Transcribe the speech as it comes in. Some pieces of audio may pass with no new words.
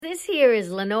This here is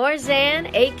Lenore Zan,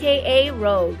 a.k.a.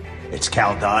 Rogue. It's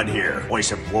Cal Dodd here,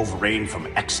 voice of Wolverine from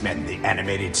X-Men, the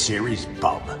animated series,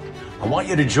 Bub. I want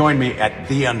you to join me at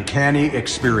The Uncanny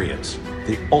Experience,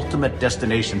 the ultimate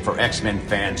destination for X-Men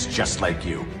fans just like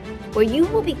you. Where you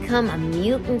will become a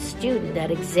mutant student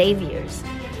at Xavier's.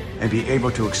 And be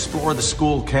able to explore the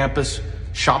school campus,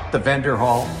 shop the vendor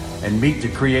hall, and meet the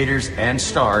creators and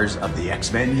stars of the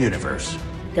X-Men universe.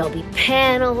 There'll be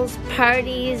panels,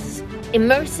 parties,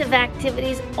 immersive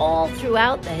activities all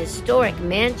throughout the historic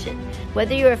mansion.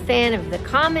 Whether you're a fan of the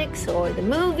comics or the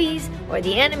movies or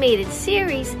the animated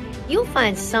series, you'll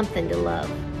find something to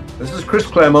love. This is Chris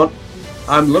Claremont.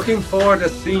 I'm looking forward to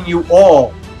seeing you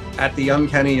all at the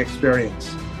Uncanny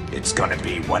Experience. It's gonna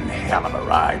be one hell of a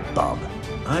ride, Bub.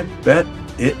 I bet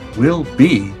it will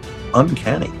be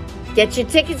uncanny. Get your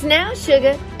tickets now,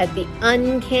 sugar, at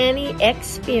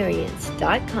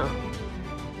theuncannyexperience.com.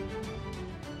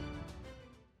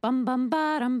 Bum bum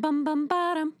bottom bum bum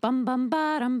bottom bum bum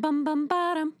bottom bum bum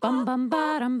bottom bum bum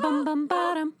bottom bum bum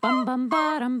bottom bum bum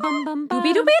bottom bum bum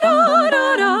doobie doobie da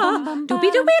da da doobie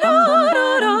doobie da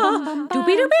da da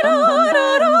doobie doobie da da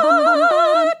da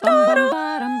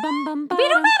bum bum doobie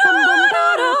doobie da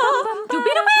da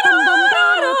doobie doobie da da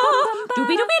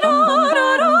doobie doobie da da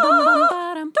da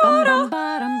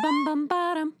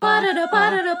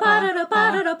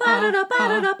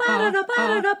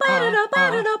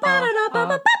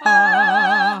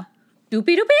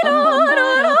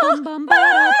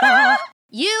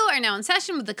You are now in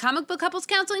session with the Comic Book Couples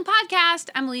Counseling Podcast.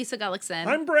 I'm Lisa Gullickson.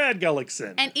 I'm Brad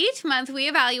Gullickson. And each month we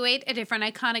evaluate a different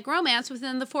iconic romance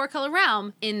within the four-color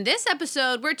realm. In this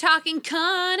episode, we're talking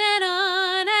con and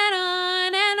on and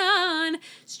on and on.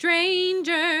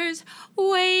 Strangers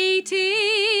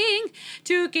waiting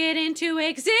to get into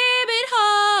exhibit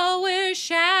hall where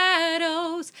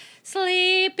shadows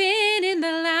sleeping in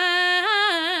the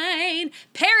line.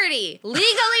 Parody,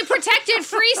 legally protected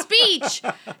free speech.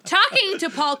 Talking to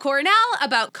Paul Cornell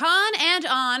about Con and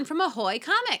On from Ahoy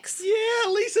Comics. Yeah,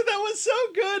 Lisa, that was so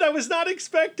good. I was not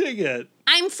expecting it.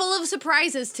 I'm full of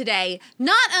surprises today,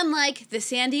 not unlike the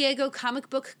San Diego Comic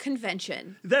Book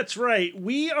Convention. That's right.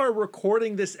 We are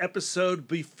recording this episode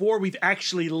before we've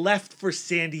actually left for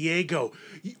San Diego.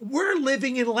 We're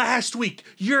living in last week.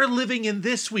 You're living in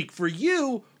this week. For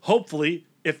you, hopefully,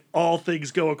 if all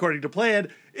things go according to plan,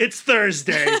 it's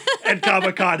Thursday and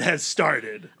Comic-Con has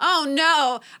started. Oh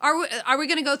no. Are we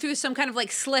going to go through some kind of like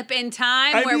slip in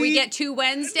time where we get 2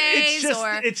 Wednesdays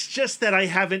It's just that I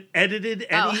haven't edited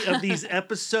any of these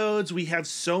episodes. We have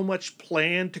so much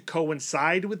planned to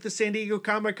coincide with the San Diego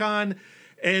Comic-Con.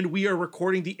 And we are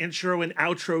recording the intro and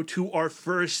outro to our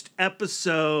first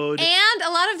episode. And a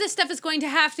lot of this stuff is going to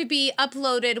have to be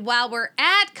uploaded while we're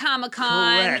at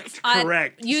Comic-Con.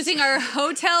 Correct. Using our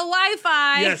hotel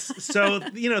Wi-Fi. Yes, so,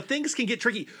 things can get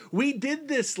tricky. We did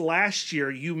this last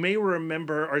year. You may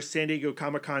remember our San Diego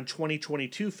Comic-Con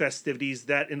 2022 festivities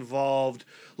that involved,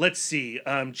 James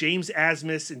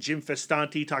Asmus and Jim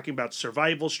Festanti talking about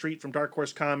Survival Street from Dark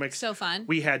Horse Comics. So fun.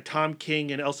 We had Tom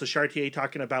King and Elsa Chartier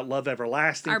talking about Love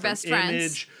Everlasting. Our from best Image.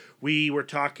 friends. We were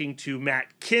talking to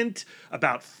Matt Kint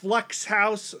about Flux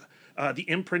House, the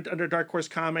imprint under Dark Horse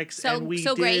Comics. And we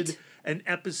did great. An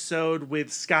episode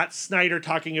with Scott Snyder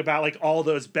talking about all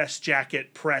those Best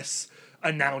Jacket press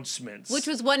announcements. Which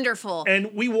was wonderful.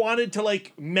 And we wanted to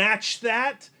match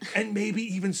that and maybe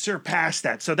even surpass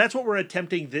that. So that's what we're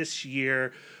attempting this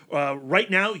year. Right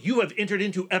now, you have entered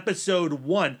into episode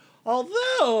 1.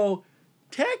 Although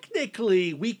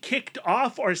technically, we kicked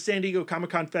off our San Diego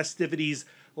Comic-Con festivities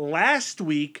last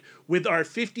week with our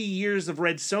 50 Years of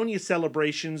Red Sonja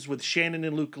celebrations with Shannon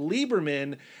and Luke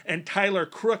Lieberman and Tyler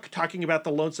Crook talking about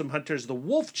the Lonesome Hunters, The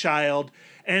Wolf Child,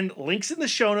 and links in the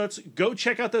show notes. Go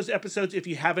check out those episodes if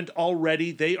you haven't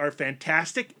already. They are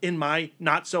fantastic, in my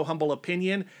not-so-humble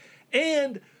opinion.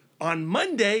 And on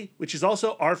Monday, which is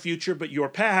also our future but your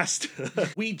past,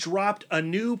 we dropped a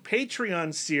new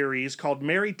Patreon series called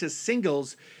Married to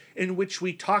Singles, in which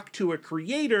we talk to a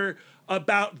creator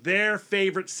about their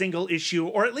favorite single issue,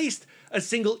 or at least a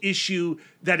single issue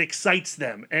that excites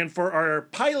them. And for our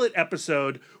pilot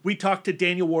episode, we talked to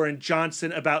Daniel Warren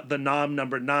Johnson about The Nom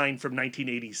number 9 from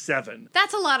 1987.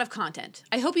 That's a lot of content.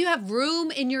 I hope you have room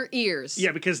in your ears.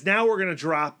 Yeah, because now we're going to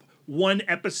drop one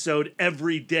episode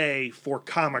every day for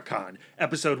Comic-Con.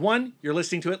 Episode 1, you're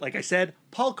listening to it, like I said,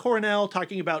 Paul Cornell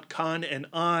talking about Con and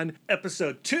On.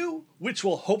 Episode 2, which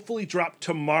will hopefully drop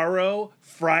tomorrow,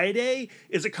 Friday,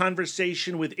 is a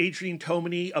conversation with Adrian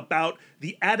Tomini about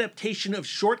the adaptation of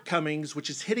Shortcomings, which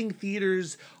is hitting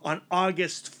theaters on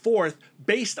August 4th,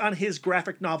 based on his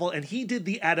graphic novel, and he did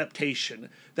the adaptation.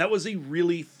 That was a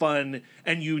really fun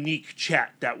and unique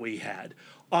chat that we had.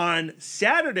 On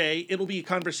Saturday, it'll be a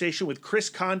conversation with Chris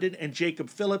Condon and Jacob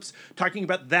Phillips talking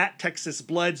about That Texas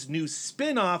Blood's new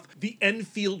spin-off, The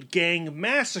Enfield Gang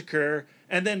Massacre.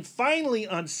 And then finally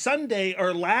on Sunday,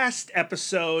 our last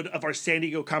episode of our San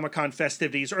Diego Comic-Con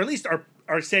festivities, or at least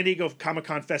our San Diego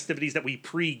Comic-Con festivities that we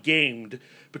pre-gamed,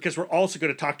 because we're also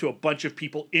going to talk to a bunch of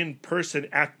people in person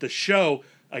at the show.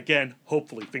 Again,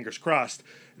 hopefully, fingers crossed.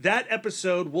 That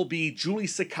episode will be Julie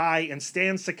Sakai and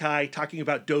Stan Sakai talking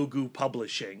about Dogu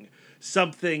Publishing,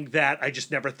 something that I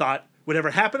just never thought would ever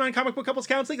happen on Comic Book Couples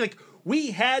Counseling. Like,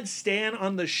 we had Stan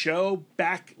on the show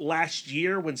back last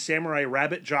year when Samurai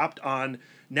Rabbit dropped on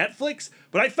Netflix,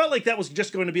 but I felt like that was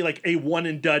just going to be like a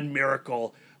one-and-done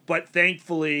miracle. But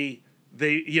thankfully,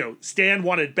 Stan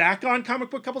wanted back on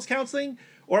Comic Book Couples Counseling,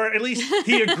 or at least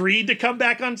he agreed to come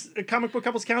back on Comic Book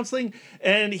Couples Counseling,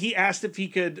 and he asked if he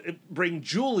could bring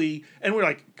Julie, and we're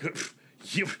like,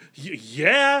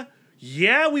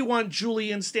 yeah, we want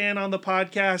Julie and Stan on the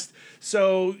podcast.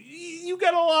 So you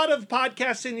got a lot of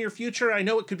podcasts in your future. I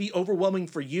know it could be overwhelming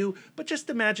for you, but just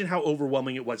imagine how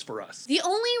overwhelming it was for us. The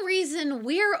only reason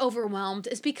we're overwhelmed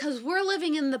is because we're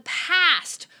living in the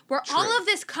past, where all of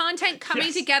this content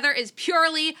coming together is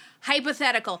purely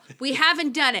hypothetical. We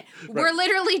haven't done it. Right. We're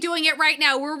literally doing it right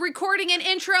now. We're recording an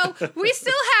intro. We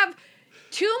still have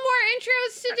 2 more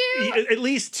intros to do. At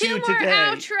least 2 more today.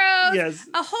 Outros. Yes.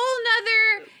 A whole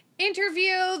nother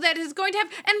interview that is going to have,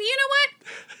 and you know what?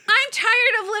 I'm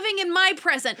tired of living in my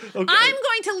present. Okay. I'm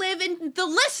going to live in the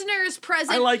listener's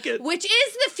present. I like it. Which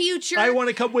is the future. I want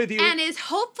to come with you. And is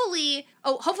hopefully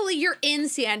you're in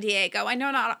San Diego. I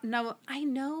know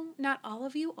not all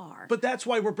of you are. But that's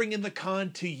why we're bringing the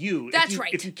con to you. That's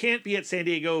right. If you can't be at San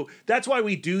Diego, that's why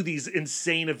we do these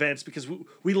insane events, because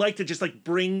we like to just like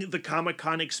bring the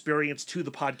Comic-Con experience to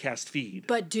the podcast feed.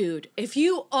 But dude, if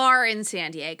you are in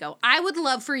San Diego, I would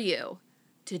love for you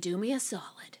to do me a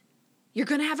solid. You're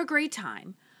going to have a great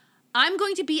time. I'm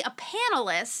going to be a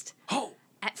panelist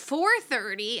at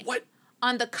 4:30. What?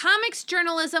 On the Comics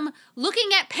Journalism Looking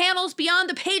at Panels Beyond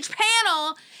the Page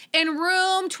panel in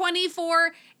room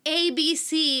 24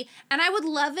 ABC. And I would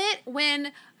love it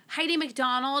when Heidi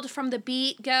McDonald from The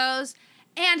Beat goes,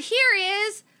 and here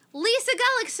is Lisa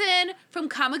Gullickson from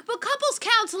Comic Book Couples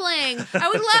Counseling. I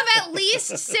would love at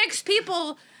least 6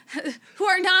 people who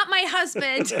are not my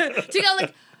husband to go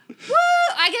like, woo!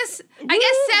 I guess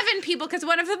 7 people, because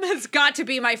one of them has got to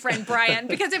be my friend Brian.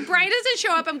 Because if Brian doesn't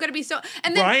show up, I'm going to be so.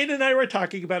 And then Brian and I were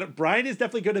talking about it. Brian is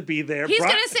definitely going to be there. He's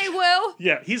going to say woo.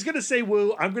 Yeah, he's going to say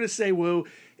woo. I'm going to say woo.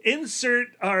 Insert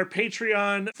our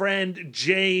Patreon friend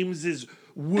James's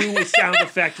woo sound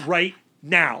effect right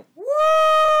now.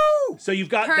 Woo! So you've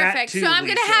got that too. So I'm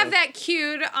going to Lisa. have that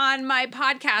queued on my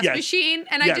podcast machine,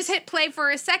 and I just hit play for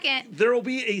a second. There will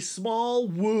be a small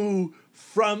woo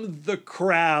from the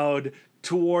crowd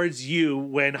towards you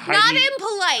when Heidi... Not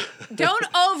impolite. Don't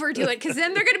overdo it, because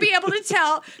then they're going to be able to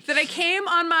tell that I came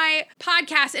on my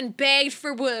podcast and begged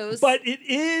for woos. But it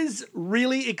is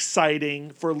really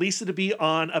exciting for Lisa to be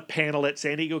on a panel at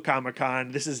San Diego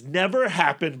Comic-Con. This has never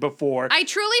happened before. I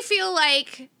truly feel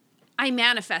like I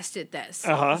manifested this.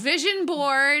 Vision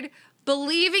board,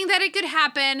 believing that it could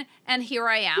happen, and here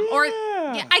I am. Yeah. Or,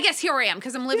 yeah, I guess here I am,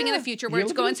 because I'm living in the future where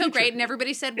it's going so great, and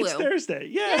everybody said woo. It's Thursday.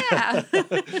 Yeah.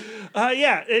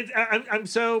 I'm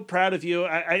so proud of you.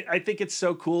 I think it's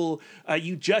so cool.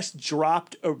 You just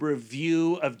dropped a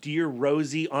review of Dear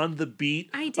Rosie on The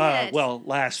Beat. I did.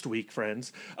 Last week,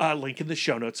 friends. Link in the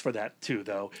show notes for that, too,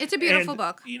 though. It's a beautiful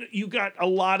book. You got a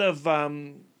lot of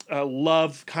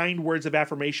love, kind words of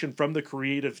affirmation from the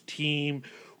creative team.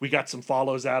 We got some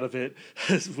follows out of it,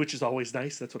 which is always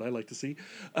nice. That's what I like to see.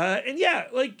 And yeah,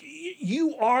 like,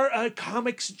 you are a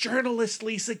comics journalist,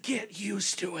 Lisa. Get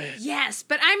used to it. Yes,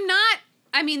 but I'm not.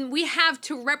 I mean, we have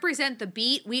to represent The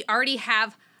Beat. We already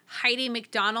have Heidi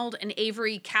McDonald and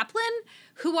Avery Kaplan,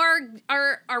 who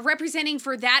are representing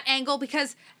for that angle,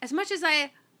 because as much as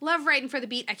I love writing for The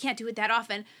Beat, I can't do it that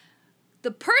often. The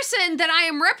person that I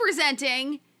am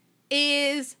representing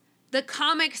is the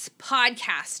comics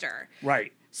podcaster.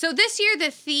 Right. So this year,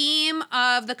 the theme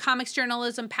of the comics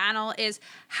journalism panel is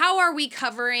how are we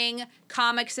covering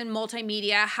comics and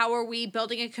multimedia? How are we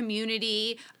building a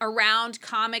community around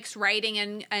comics writing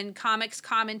and comics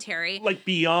commentary? Like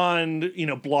beyond,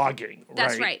 blogging, right?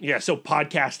 That's right. Yeah, so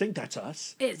podcasting, that's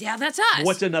us. Yeah, that's us.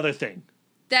 What's another thing?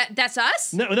 That's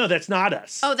us? No, that's not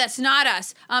us. Oh, that's not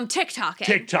us. TikToking.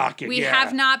 TikToking, We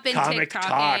have not been comic TikToking.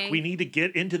 talk. We need to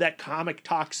get into that comic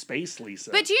talk space,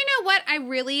 Lisa. But do you know what I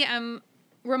really am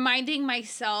reminding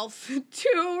myself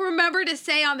to remember to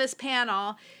say on this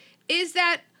panel is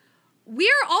that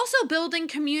we're also building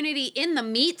community in the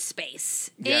meat space,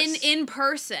 Yes. in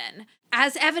person,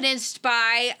 as evidenced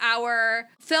by our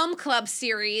film club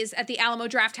series at the Alamo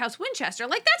Drafthouse Winchester.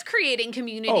 Like, that's creating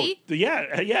community. Oh, yeah.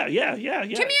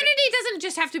 Community doesn't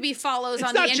just have to be follows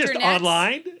on the internet. It's not just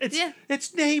online. Yeah.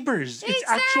 It's neighbors. It's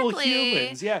actual Exactly.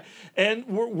 humans. Yeah, and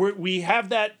we have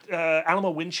that Alamo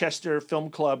Winchester Film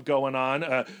Club going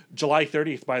on. July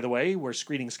 30th, by the way, we're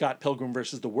screening Scott Pilgrim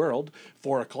versus the World,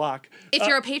 4:00. If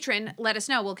you're a patron, let us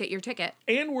know. We'll get your ticket.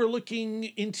 And we're looking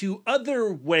into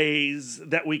other ways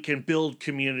that we can build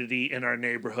community in our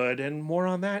neighborhood, and more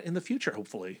on that in the future,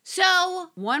 hopefully.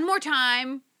 So, one more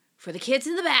time, for the kids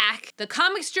in the back, the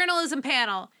comics journalism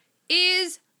panel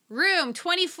is room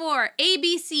 24,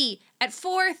 ABC, at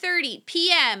 4:30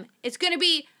 p.m. It's going to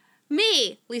be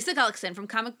me, Lisa Gullickson from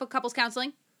Comic Book Couples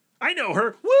Counseling. I know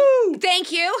her. Woo!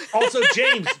 Thank you. Also,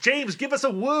 James, give us a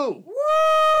woo.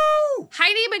 Woo!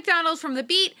 Heidi McDonald from The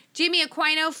Beat, Jamie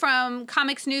Aquino from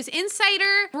Comics News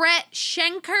Insider, Brett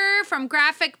Schenker from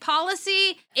Graphic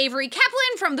Policy, Avery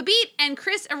Kaplan from The Beat, and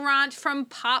Chris Arant from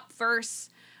Popverse.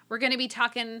 We're going to be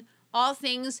talking all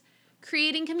things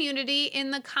creating community in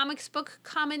the comics book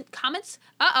comments.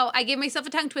 I gave myself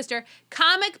a tongue twister.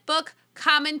 Comic book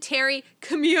commentary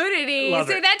community. Love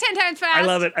Say it. that 10 times fast. I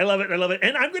love it.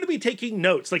 And I'm going to be taking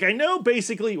notes. Like, I know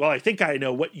basically, well, I think I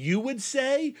know what you would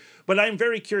say, but I'm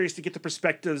very curious to get the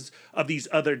perspectives of these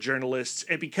other journalists,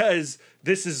 and because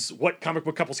this is what Comic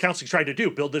Book Couples Counseling is trying to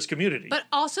do, build this community. But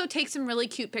also take some really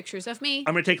cute pictures of me.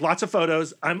 I'm going to take lots of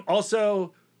photos. I'm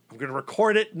going to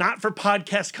record it, not for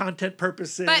podcast content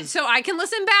purposes. But so I can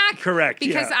listen back? Correct,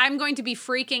 Because yeah. I'm going to be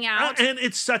freaking out. And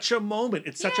it's such a moment.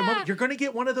 It's such a Yeah. moment. You're going to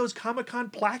get one of those Comic-Con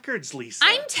placards, Lisa.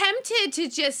 I'm tempted to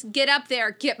just get up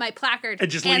there, get my placard,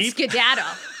 And just leave? skedaddle.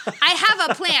 I have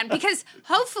a plan because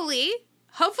hopefully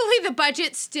the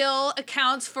budget still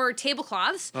accounts for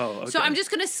tablecloths. Oh, okay. So I'm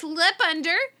just going to slip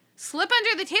under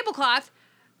the tablecloth,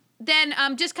 then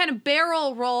just kind of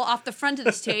barrel roll off the front of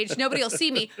the stage. Nobody will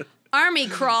see me. Army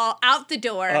crawl out the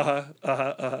door.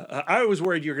 I was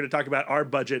worried you were going to talk about our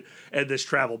budget and this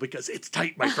travel because it's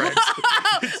tight, my friends.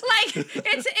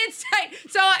 It's tight.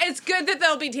 So it's good that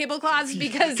there'll be tablecloths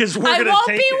because we're I gonna won't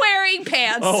take be it. wearing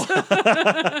pants.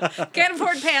 Can't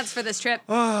afford pants for this trip.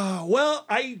 Well,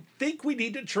 I think we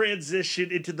need to transition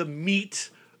into the meat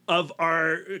of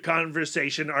our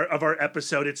conversation, of our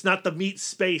episode. It's not the meat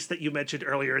space that you mentioned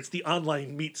earlier. It's the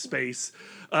online meat space,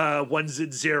 ones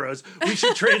and zeros. We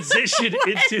should transition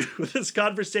into this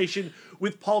conversation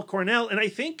with Paul Cornell. And I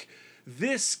think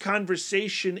this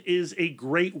conversation is a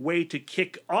great way to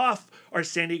kick off our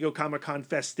San Diego Comic-Con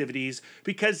festivities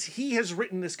because he has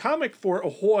written this comic for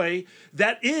Ahoy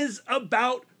that is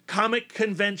about comic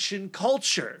convention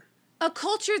culture. A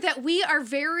culture that we are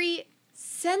very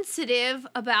sensitive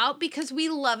about because we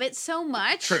love it so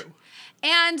much. True.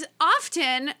 And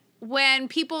often when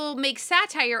people make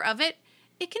satire of it,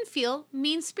 it can feel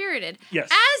mean-spirited. Yes.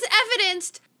 As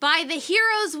evidenced by the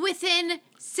Heroes Within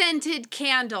scented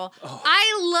candle. Oh.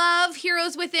 I love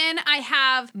Heroes Within. I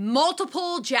have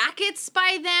multiple jackets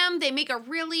by them. They make a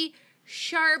really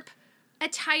sharp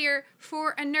attire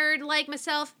for a nerd like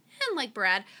myself and like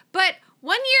Brad. But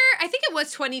one year, I think it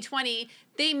was 2020,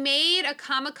 they made a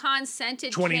Comic-Con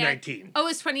scented 2019. Oh, it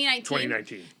was 2019?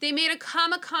 2019. They made a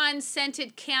Comic-Con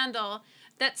scented candle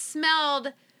that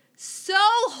smelled so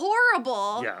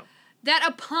horrible that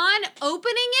upon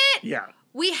opening it,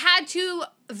 we had to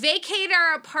vacate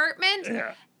our apartment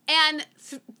and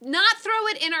not throw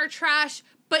it in our trash,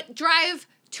 but drive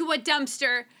to a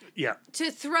dumpster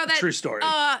to throw that. True story.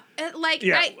 It's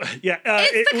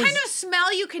the kind of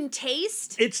smell you can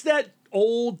taste. It's that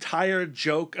old tired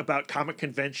joke about comic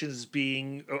conventions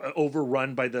being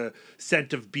overrun by the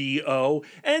scent of BO.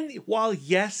 And while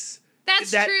yes,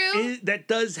 that's true. That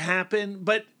does happen,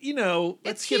 but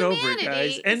let's get over it,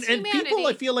 guys. And people,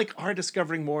 I feel like, are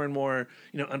discovering more and more,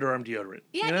 underarm deodorant.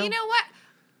 Yeah, you know what?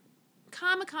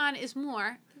 Comic-Con is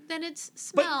more than its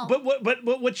smell. But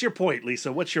what's your point,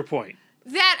 Lisa? What's your point?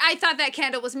 that I thought that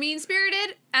candle was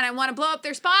mean-spirited, and I want to blow up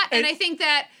their spot. And I think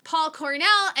that Paul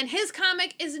Cornell and his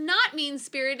comic is not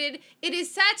mean-spirited. It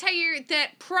is satire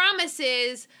that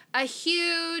promises a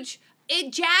huge...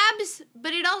 It jabs,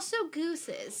 but it also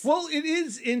gooses. Well, it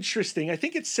is interesting. I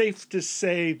think it's safe to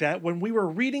say that when we were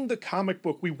reading the comic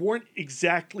book, we weren't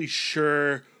exactly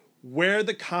sure where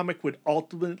the comic would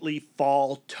ultimately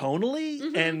fall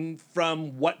tonally and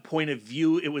from what point of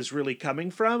view it was really coming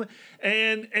from.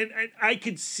 And I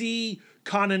could see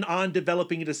Con On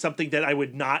developing into something that I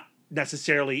would not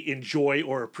necessarily enjoy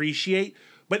or appreciate.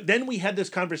 But then we had this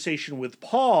conversation with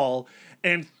Paul,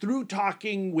 and through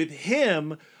talking with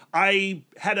him, I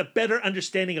had a better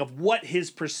understanding of what his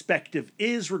perspective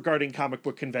is regarding comic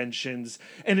book conventions,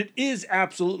 and it is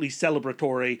absolutely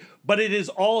celebratory, but it is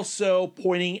also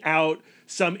pointing out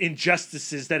some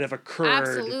injustices that have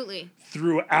occurred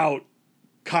throughout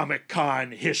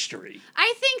Comic-Con history.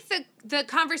 I think the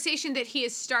conversation that he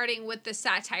is starting with the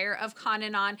satire of Con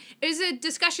and On is a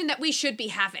discussion that we should be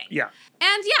having. Yeah.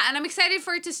 And I'm excited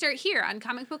for it to start here on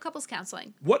Comic Book Couples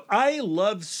Counseling. What I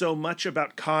love so much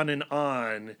about Con and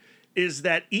On is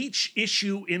that each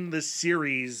issue in the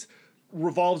series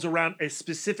revolves around a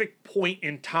specific point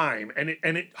in time, and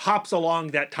it hops along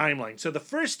that timeline. So the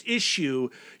first issue,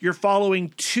 you're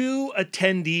following two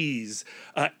attendees,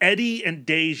 Eddie and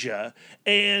Deja,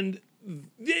 and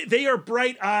they are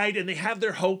bright-eyed, and they have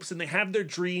their hopes, and they have their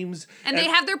dreams. And they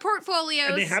have their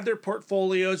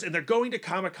portfolios. And they're going to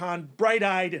Comic-Con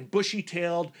bright-eyed and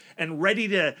bushy-tailed and ready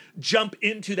to jump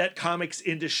into that comics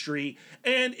industry.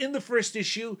 And in the first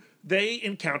issue, they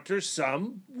encounter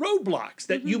some roadblocks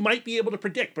that you might be able to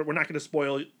predict, but we're not going to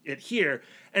spoil it here.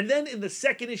 And then in the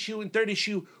second issue and third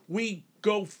issue, we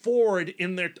go forward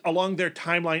along their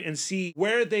timeline and see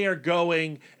where they are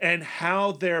going and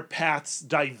how their paths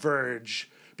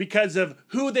diverge because of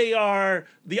who they are,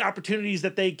 the opportunities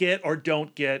that they get or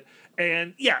don't get.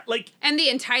 And and the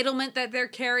entitlement that they're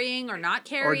carrying or not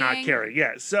carrying.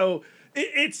 Yeah. So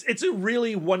it's a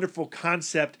really wonderful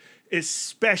concept,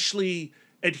 especially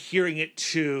adhering it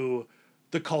to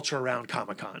the culture around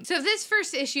Comic-Con. So this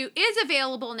first issue is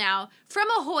available now from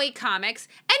Ahoy Comics,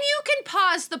 and you can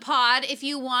pause the pod if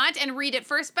you want and read it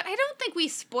first, but I don't think we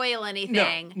spoil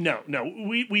anything. No.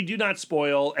 We do not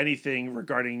spoil anything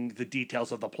regarding the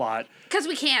details of the plot. Because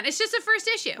we can't. It's just a first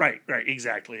issue. Right.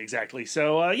 Exactly.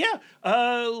 So,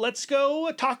 let's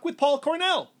go talk with Paul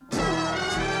Cornell.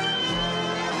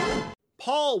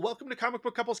 Paul, welcome to Comic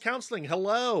Book Couples Counseling.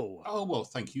 Hello. Oh, well,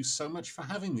 thank you so much for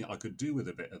having me. I could do with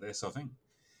a bit of this, I think.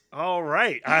 All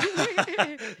right.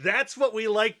 That's what we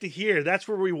like to hear. That's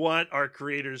where we want our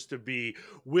creators to be,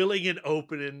 willing and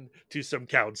open to some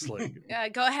counseling.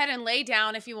 Go ahead and lay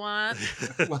down if you want.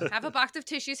 Have a box of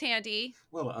tissues handy.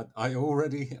 Well, I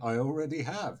already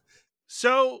have.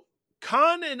 So,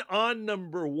 Con and On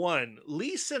number 1,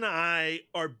 Lisa and I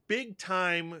are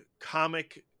big-time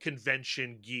comic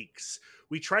convention geeks.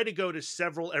 We try to go to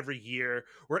several every year.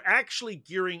 We're actually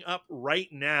gearing up right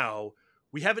now.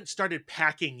 We haven't started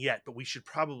packing yet, but we should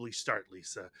probably start,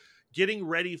 Lisa. Getting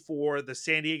ready for the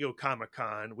San Diego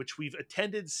Comic-Con, which we've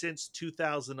attended since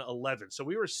 2011. So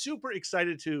we were super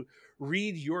excited to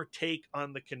read your take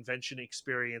on the convention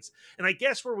experience. And I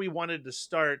guess where we wanted to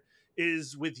start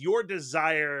is with your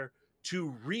desire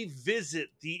to revisit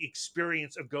the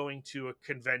experience of going to a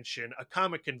convention, a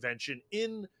comic convention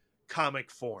in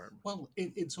comic form. Well,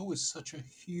 it's always such a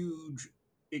huge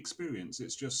experience.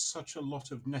 It's just such a lot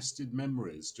of nested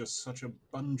memories, just such a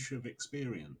bunch of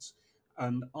experience.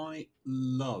 And I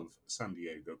love San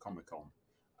Diego Comic-Con.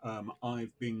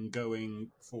 I've been going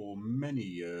for many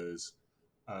years,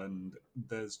 and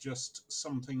there's just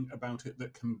something about it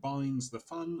that combines the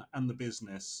fun and the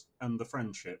business and the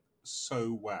friendship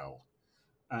so well.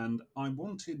 And I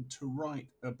wanted to write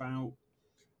about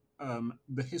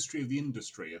the history of the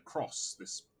industry across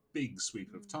this big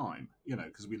sweep of time,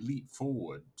 because we leap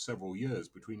forward several years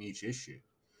between each issue.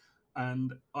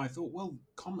 And I thought, well,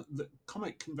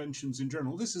 comic conventions in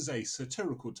general, this is a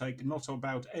satirical take, not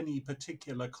about any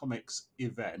particular comics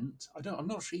event. I'm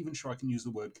not even sure I can use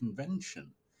the word convention.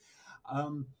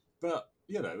 But,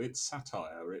 it's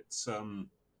satire. It's...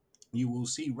 you will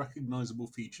see recognizable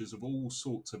features of all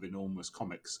sorts of enormous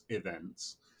comics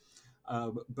events.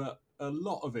 But a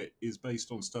lot of it is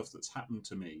based on stuff that's happened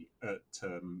to me at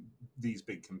these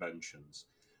big conventions.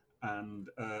 And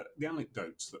the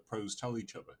anecdotes that pros tell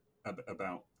each other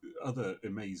about other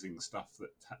amazing stuff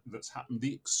that's happened.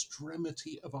 The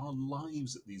extremity of our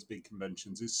lives at these big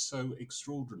conventions is so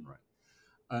extraordinary.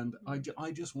 And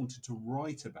I just wanted to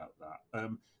write about that.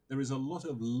 There is a lot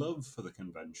of love for the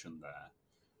convention there.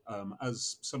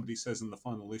 As somebody says in the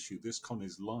final issue, this con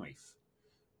is life.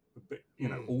 but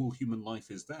all human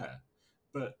life is there.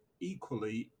 But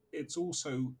equally, it's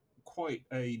also quite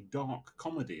a dark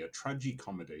comedy, a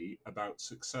tragicomedy about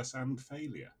success and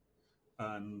failure,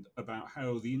 and about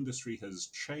how the industry has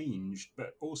changed,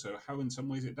 but also how in some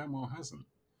ways it damn well hasn't.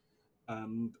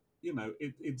 And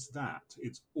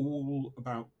it's all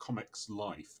about comics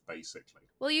life, basically.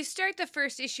 Well, you start the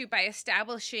first issue by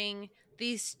establishing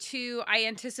these two, I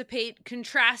anticipate,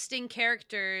 contrasting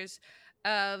characters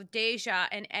of Deja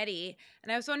and Eddie.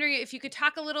 And I was wondering if you could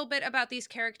talk a little bit about these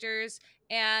characters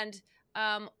and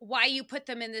why you put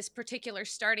them in this particular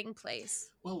starting place.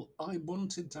 Well, I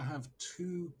wanted to have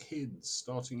two kids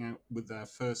starting out with their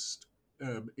first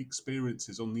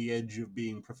experiences on the edge of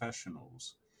being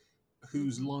professionals,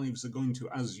 whose lives are going to,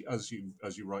 as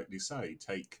you rightly say,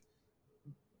 take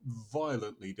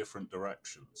violently different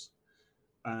directions.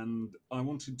 And I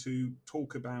wanted to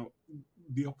talk about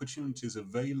the opportunities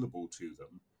available to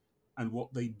them and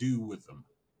what they do with them.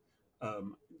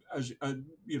 As at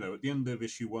the end of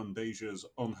issue 1, Deja's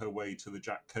on her way to the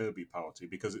Jack Kirby party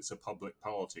because it's a public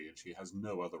party and she has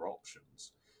no other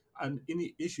options. And in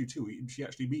issue 2, she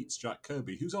actually meets Jack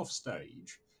Kirby, who's off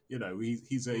stage.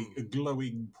 He's a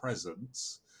glowing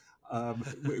presence,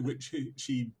 which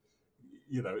she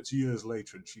it's years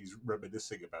later and she's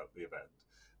reminiscing about the event.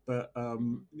 But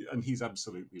and he's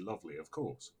absolutely lovely, of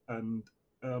course. And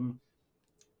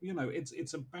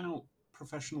it's about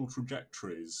professional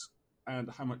trajectories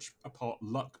and how much a part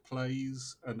luck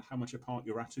plays and how much a part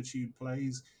your attitude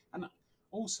plays, and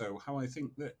also how I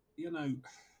think that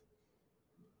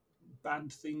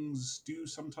bad things do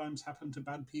sometimes happen to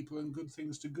bad people and good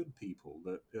things to good people.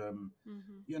 That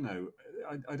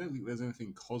I don't think there's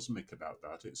anything cosmic about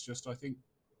that. It's just I think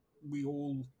we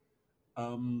all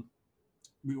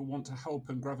want to help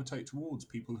and gravitate towards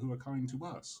people who are kind to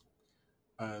us.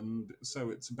 And so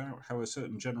it's about how a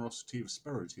certain generosity of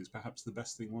spirit is perhaps the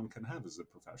best thing one can have as a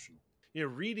professional.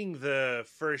 Reading the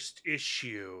first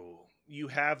issue, you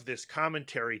have this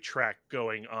commentary track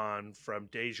going on from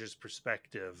Deja's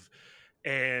perspective,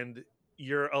 and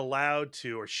you're allowed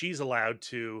to, or she's allowed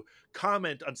to,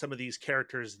 comment on some of these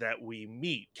characters that we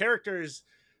meet. Characters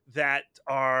that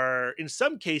are, in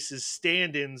some cases,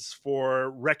 stand-ins for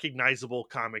recognizable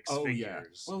comics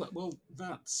figures. Yeah. Well,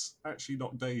 that's actually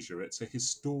not Deja. It's a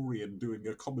historian doing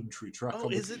a commentary track. Oh,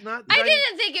 is it not? I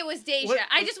didn't think it was Deja.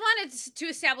 I just wanted to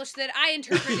establish that I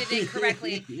interpreted it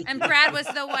correctly, and Brad was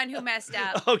the one who messed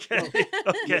up. Okay.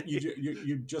 Okay.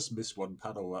 You just missed one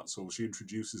panel. That's all. She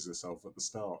introduces herself at the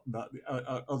start.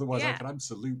 Otherwise, I can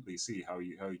absolutely see how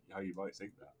you might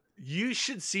think that. You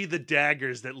should see the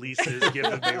daggers that Lisa is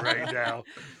giving me right now.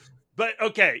 But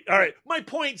okay, all right. My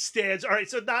point stands. All right,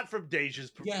 so not from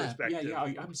Deja's perspective.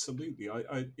 Yeah, absolutely.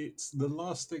 It's the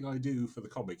last thing I do for the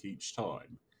comic each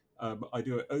time. I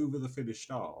do it over the finished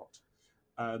art,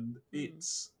 and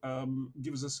it's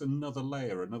gives us another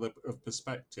layer, another of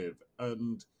perspective.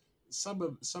 And some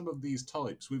of these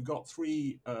types, we've got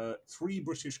three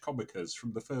British comicers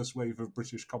from the first wave of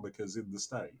British comicers in the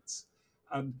States,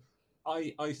 and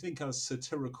I think as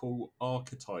satirical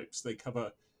archetypes, they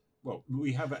cover. Well,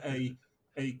 we have a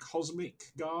cosmic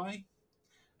guy,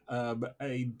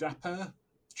 a dapper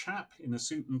chap in a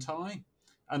suit and tie,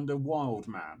 and a wild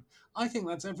man. I think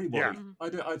that's everybody. Yeah. I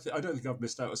don't think I've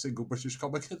missed out a single British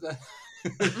comic there.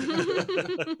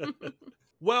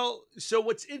 Well, so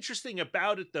what's interesting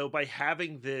about it, though, by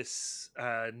having this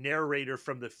narrator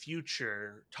from the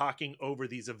future talking over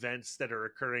these events that are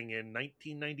occurring in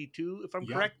 1992, if I'm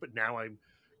correct, but now I'm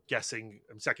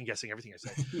second guessing everything I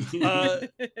say.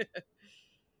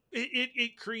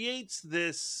 It creates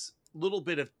this little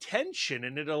bit of tension,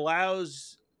 and it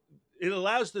allows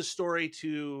the story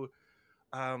to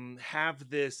have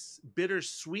this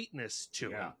bittersweetness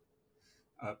to it.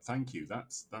 Thank you.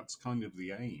 That's kind of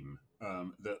the aim.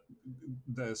 That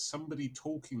there's somebody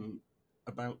talking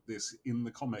about this in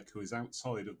the comic who is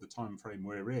outside of the time frame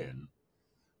we're in,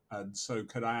 and so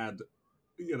could add,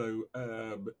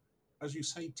 as you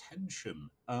say,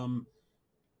 tension,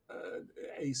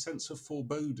 a sense of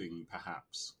foreboding,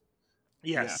 perhaps.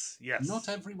 Yes. Not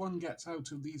everyone gets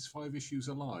out of these 5 issues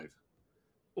alive.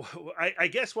 I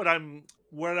guess what I'm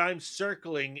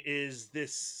circling is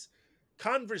this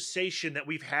conversation that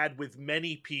we've had with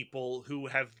many people who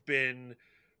have been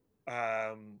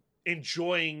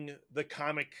enjoying the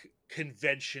comic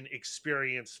convention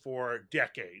experience for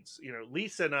decades.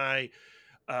 Lisa and I,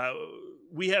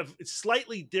 we have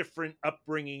slightly different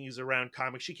upbringings around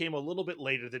comics. She came a little bit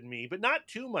later than me, but not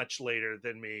too much later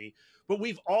than me. But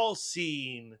we've all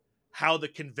seen how the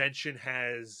convention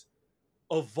has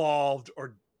evolved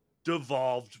or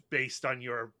devolved based on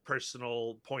your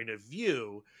personal point of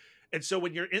view. And so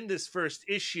when you're in this first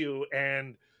issue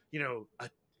and,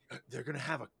 they're going to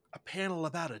have a panel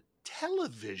about a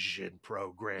television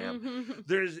program,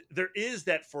 there is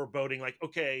that foreboding, like,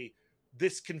 okay,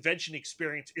 this convention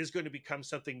experience is going to become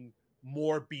something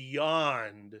more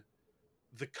beyond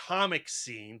the comic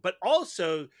scene, but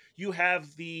also you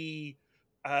have the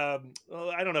I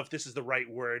don't know if this is the right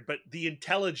word, but the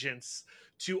intelligence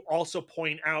to also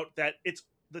point out that it's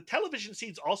the television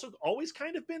scene's also always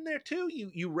kind of been there too.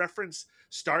 You reference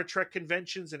Star Trek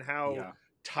conventions and how Yeah.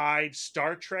 tied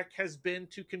Star Trek has been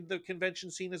to the convention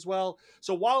scene as well.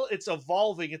 So while it's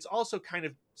evolving, it's also kind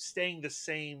of staying the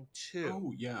same too.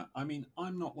 Oh, yeah. I mean,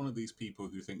 I'm not one of these people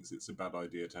who thinks it's a bad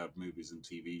idea to have movies and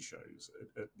TV shows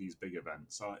at these big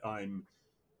events. I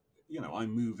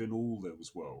move in all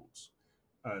those worlds,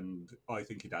 and I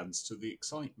think it adds to the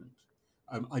excitement.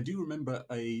 I do remember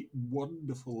a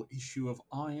wonderful issue of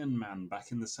Iron Man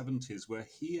back in the 70s where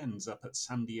he ends up at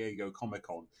San Diego Comic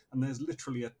Con, and there's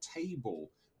literally a table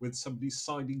with somebody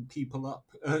signing people up,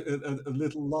 a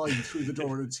little line through the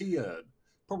door in a tea urn.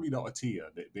 Probably not a tea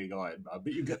urn, it being Iron Man,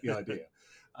 but you get the idea.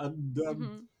 And,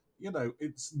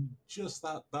 it's just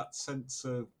that sense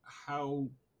of how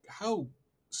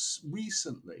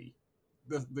recently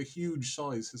the huge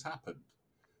size has happened.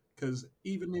 Because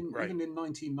even in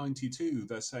 1992,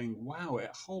 they're saying, "Wow, a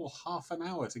whole half an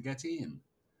hour to get in,"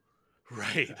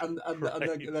 right? And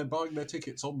they're buying their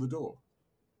tickets on the door.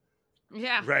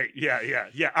 Yeah. Right.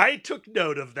 Yeah. I took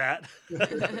note of that.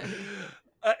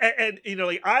 And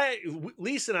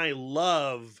Lisa and I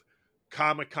love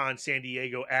Comic-Con San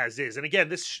Diego as is. And again,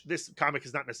 this comic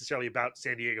is not necessarily about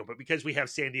San Diego, but because we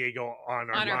have San Diego on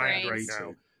our mind right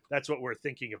now, that's what we're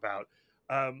thinking about.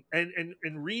 And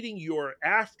reading your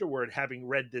afterward, having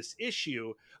read this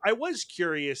issue, I was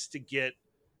curious to get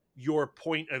your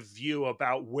point of view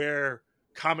about where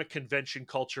comic convention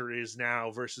culture is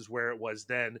now versus where it was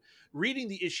then. Reading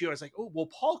the issue, I was like, oh, well,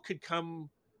 Paul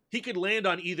he could land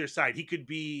on either side. He could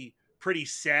be pretty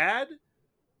sad,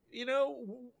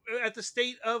 at the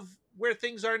state of where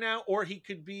things are now, or he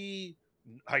could be,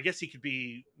 I guess he could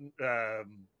be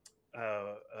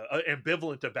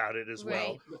ambivalent about it as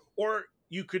well. Or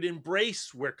you could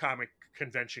embrace where comic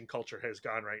convention culture has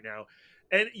gone right now.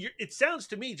 And it sounds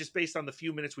to me, just based on the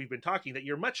few minutes we've been talking, that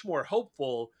you're much more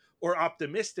hopeful or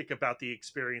optimistic about the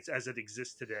experience as it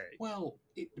exists today. Well,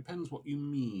 it depends what you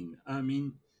mean. I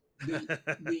mean,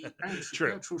 the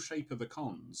actual shape of the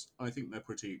cons, I think they're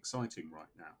pretty exciting right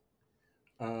now.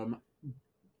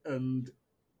 And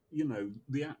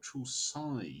the actual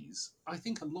size, I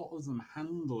think a lot of them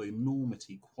handle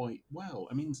enormity quite well.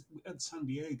 I mean, at San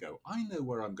Diego, I know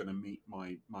where I'm going to meet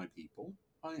my people.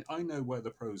 I know where the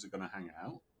pros are going to hang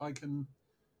out. I can,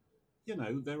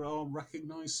 there are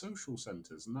recognized social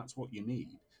centers, and that's what you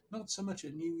need. Not so much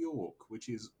at New York, which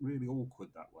is really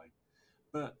awkward that way.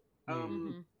 But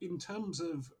in terms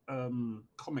of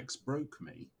Comics Broke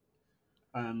Me,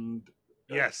 and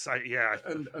yes,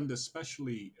 and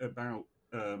especially about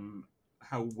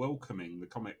how welcoming the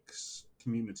comics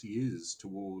community is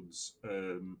towards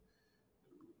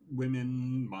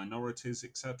women, minorities,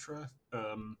 etc.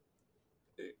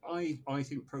 I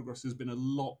think progress has been a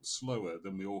lot slower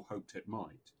than we all hoped it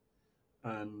might,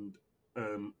 and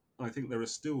I think there are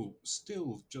still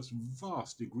just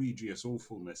vast, egregious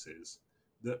awfulnesses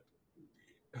that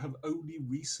have only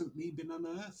recently been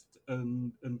unearthed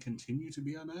and continue to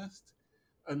be unearthed.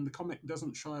 And the comic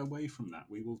doesn't shy away from that.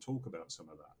 We will talk about some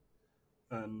of that.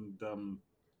 And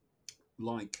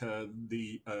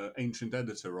the ancient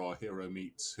editor our hero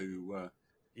meets, who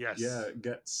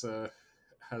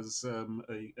has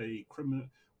a criminal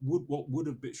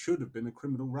should have been a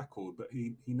criminal record, but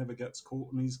he never gets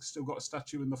caught, and he's still got a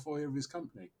statue in the foyer of his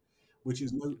company, which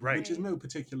is no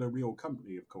particular real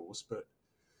company, of course, but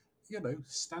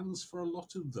stands for a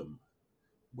lot of them.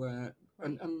 Where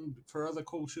and for other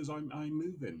cultures I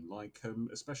move in, like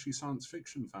especially science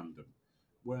fiction fandom,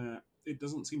 where it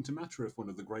doesn't seem to matter if one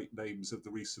of the great names of the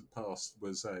recent past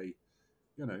was a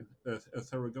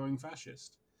thoroughgoing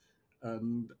fascist.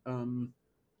 And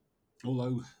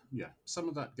although some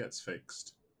of that gets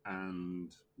fixed,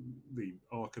 and the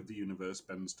arc of the universe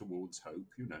bends towards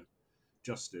hope,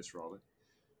 justice rather,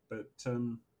 but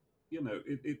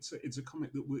it's a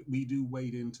comic that we do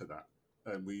wade into that.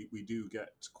 And we do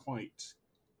get quite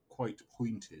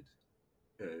pointed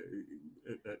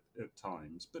at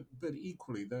times, but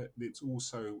equally that it's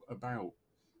also about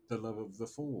the love of the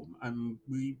form, and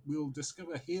we will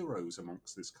discover heroes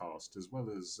amongst this cast as well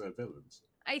as villains.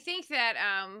 I think that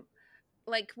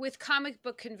like with comic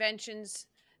book conventions,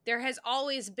 there has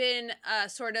always been a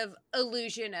sort of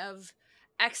illusion of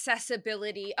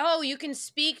accessibility. Oh, you can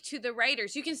speak to the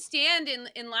writers. You can stand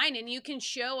in line and you can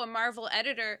show a Marvel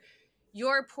editor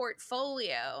your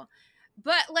portfolio.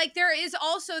 But like there is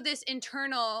also this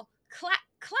internal class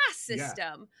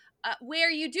system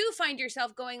where you do find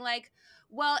yourself going like,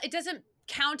 well, it doesn't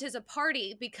count as a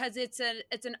party because it's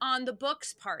an on the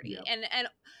books party,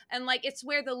 and like it's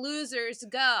where the losers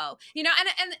go, you know,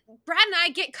 and Brad and I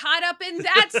get caught up in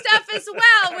that stuff as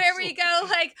well, where we go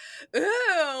like,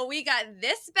 ooh, we got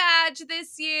this badge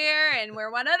this year and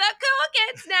we're one of the cool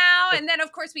kids now, and then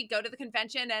of course we go to the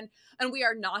convention and we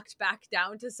are knocked back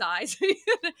down to size,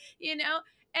 you know.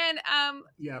 And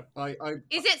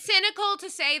is it cynical to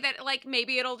say that like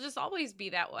maybe it'll just always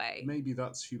be that way? Maybe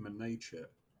that's human nature.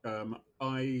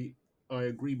 I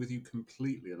agree with you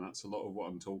completely, and that's a lot of what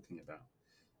I'm talking about.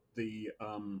 There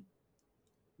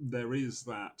is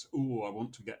that, I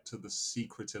want to get to the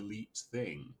secret elite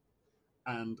thing,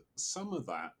 and some of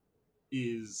that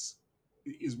is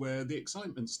where the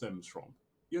excitement stems from.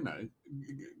 You know,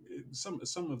 some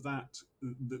of that,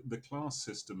 the class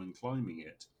system and climbing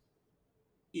it,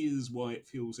 is why it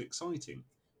feels exciting.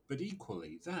 But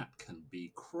equally, that can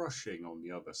be crushing on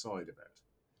the other side of it.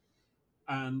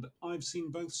 And I've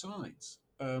seen both sides.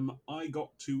 I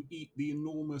got to eat the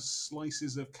enormous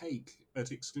slices of cake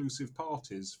at exclusive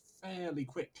parties fairly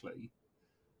quickly,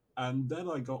 and then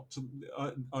I got to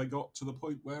the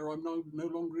point where I'm no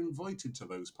longer invited to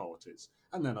those parties,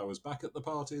 and then I was back at the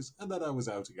parties, and then I was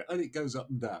out again, and it goes up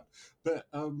and down. But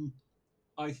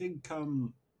I think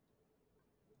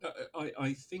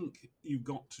I think you've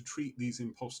got to treat these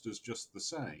imposters just the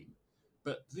same.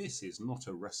 But this is not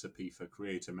a recipe for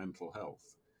creator mental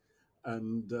health.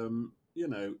 And, you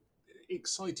know,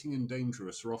 exciting and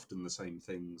dangerous are often the same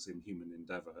things in human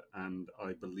endeavor. And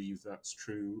I believe that's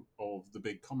true of the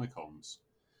big Comic-Cons.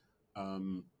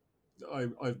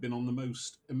 I've been on the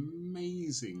most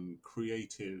amazing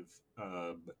creative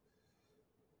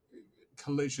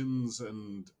collisions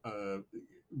and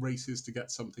races to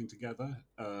get something together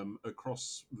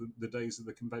across the days of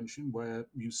the convention, where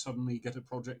you suddenly get a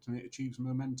project and it achieves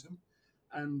momentum.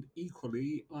 And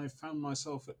equally, I found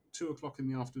myself at 2:00 in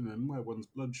the afternoon, where one's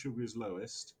blood sugar is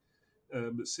lowest,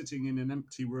 sitting in an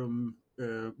empty room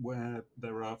where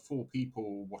there are 4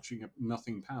 people watching a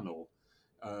nothing panel,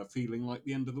 feeling like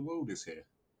the end of the world is here.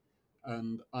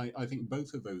 And I think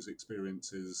both of those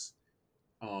experiences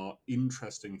are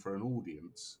interesting for an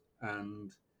audience.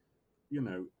 And you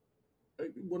know,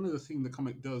 one of the things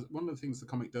the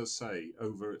comic does say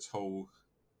over its whole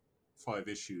 5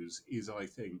 issues is, I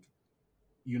think,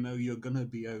 you know, you're going to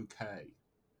be okay.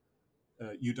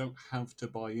 You don't have to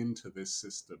buy into this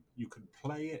system. You can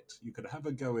play it, you can have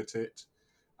a go at it,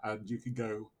 and you can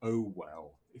go, oh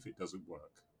well, if it doesn't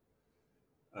work.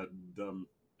 And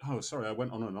sorry, I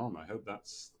went on and on. I hope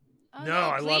that's... Oh, no,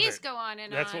 I love it. Please go on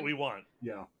and That's on. what we want.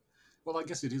 Yeah. Well, I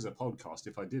guess it is a podcast.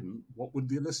 If I didn't, what would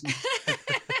the listeners...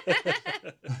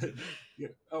 Yeah.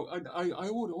 Oh,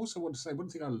 I would also want to say one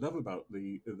thing I love about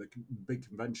the big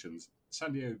conventions,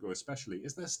 San Diego especially,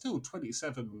 is there's still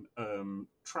 27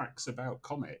 tracks about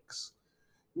comics.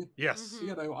 Yes.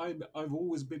 You know, I've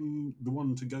always been the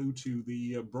one to go to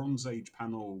the Bronze Age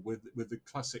panel with the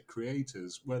classic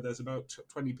creators, where there's about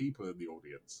 20 people in the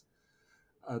audience.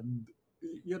 And,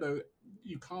 you know,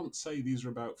 you can't say these are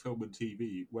about film and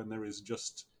TV when there is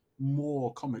just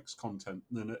more comics content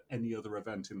than at any other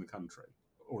event in the country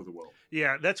or the world.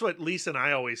 Yeah, that's what Lisa and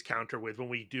I always counter with when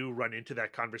we do run into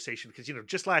that conversation. Because, you know,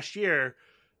 just last year,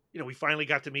 you know, we finally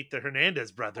got to meet the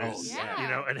Hernandez brothers, Oh, yeah. you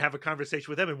know, and have a conversation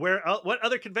with them. And what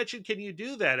other convention can you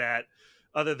do that at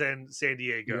other than San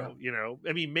Diego? Yeah. You know,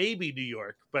 I mean, maybe New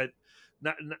York, but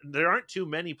there aren't too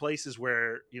many places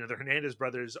where, you know, the Hernandez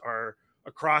brothers are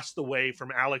across the way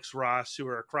from Alex Ross, who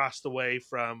are across the way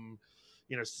from,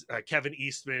 you know, Kevin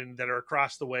Eastman, that are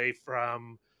across the way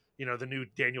from, you know, the new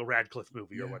Daniel Radcliffe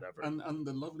movie or whatever. And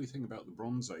the lovely thing about the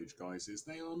Bronze Age guys is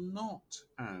they are not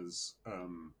as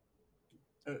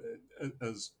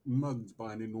mugged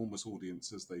by an enormous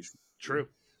audience as they should. True.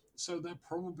 So they're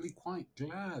probably quite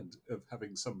glad of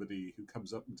having somebody who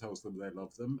comes up and tells them they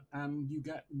love them, and you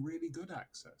get really good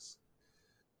access.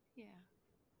 Yeah.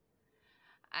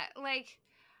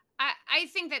 I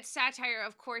think that satire,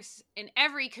 of course, in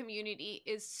every community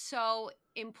is so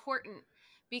important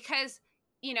because,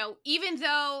 you know, even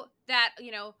though that,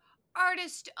 you know,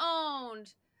 artist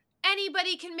owned,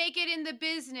 anybody can make it in the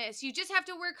business. You just have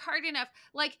to work hard enough.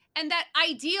 Like, and that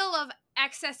ideal of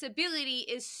accessibility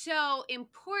is so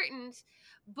important.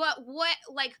 But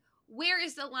where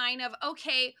is the line of,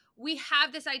 okay, we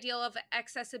have this ideal of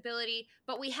accessibility,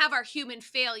 but we have our human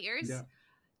failures. Yeah.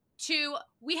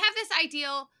 We have this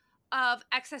ideal of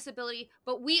accessibility,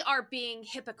 but we are being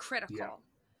hypocritical. Yeah.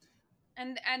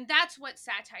 And that's what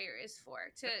satire is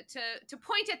for, to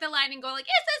point at the line and go like,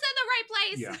 is this in the right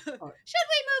place? Yeah. Should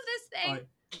we move this thing?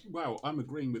 Well, I'm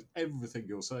agreeing with everything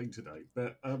you're saying today,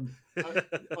 but I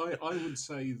would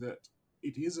say that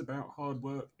it is about hard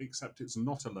work, except it's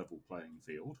not a level playing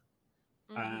field,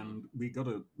 and we got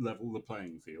to level the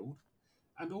playing field,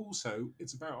 and also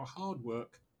it's about hard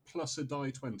work plus a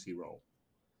die 20 roll.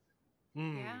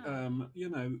 Yeah. You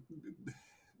know,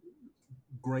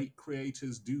 great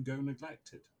creators do go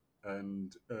neglected,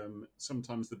 and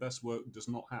sometimes the best work does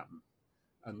not happen,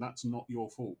 and that's not your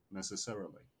fault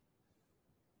necessarily.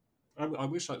 I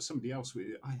wish that somebody else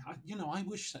would. I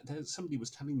wish that somebody was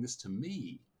telling this to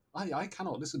me. I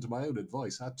cannot listen to my own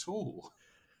advice at all.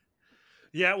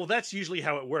 Yeah, well, that's usually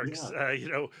how it works.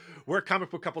 Yeah. We're comic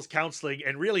book couples counseling,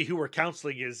 and really who we're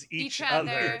counseling is each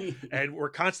other. And we're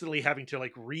constantly having to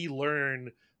like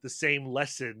relearn the same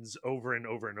lessons over and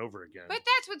over and over again. But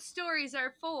that's what stories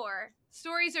are for.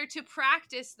 Stories are to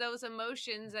practice those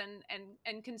emotions and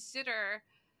consider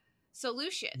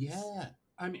solutions. Yeah.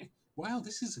 I mean, wow,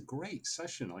 this is a great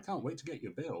session. I can't wait to get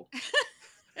your bill.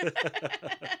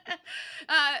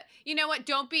 You know what?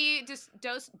 Don't be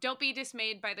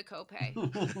dismayed by the copay.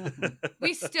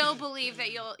 We still believe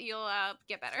that you'll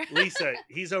get better. Lisa,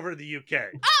 he's over in the UK.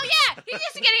 Oh yeah, he's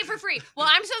used to getting it for free. Well,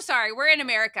 I'm so sorry. We're in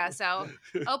America, so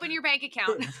open your bank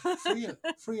account.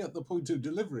 free at the point of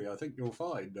delivery. I think you'll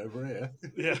find over here.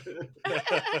 Yeah.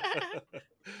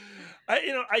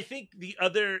 I think the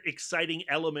other exciting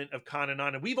element of Con and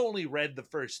On, and we've only read the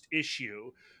first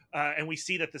issue, and we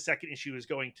see that the second issue is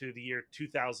going to the year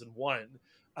 2001.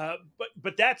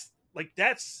 But that's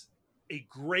a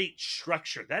great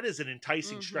structure. That is an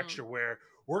enticing structure where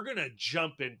we're going to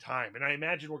jump in time. And I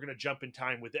imagine we're going to jump in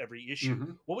time with every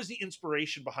issue. What was the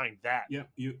inspiration behind that? Yeah,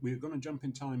 we're going to jump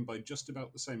in time by just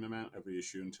about the same amount every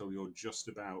issue until you're just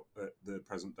about at the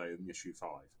present day in issue 5.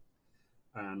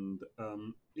 And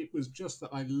it was just that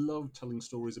I love telling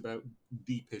stories about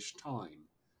deepish time.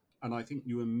 And I think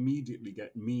you immediately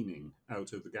get meaning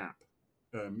out of the gap.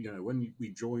 When we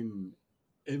join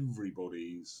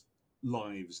everybody's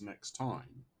lives next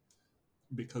time,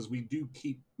 because we do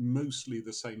keep mostly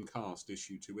the same cast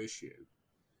issue to issue,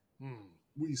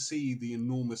 we see the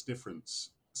enormous difference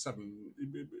 7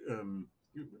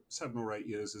 or 8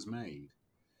 years has made.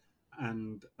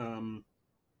 And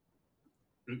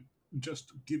it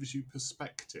just gives you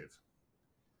perspective.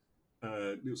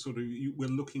 We're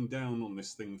looking down on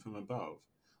this thing from above.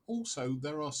 Also,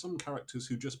 there are some characters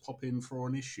who just pop in for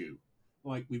an issue.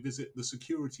 Like we visit the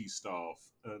security staff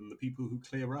and the people who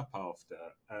clear up after,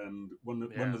 and one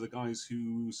of the guys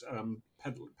who's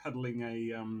peddling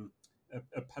a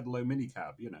pedalo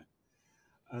minicab,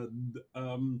 And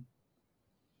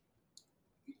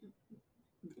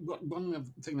one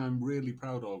thing I'm really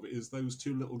proud of is those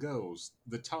 2 little girls,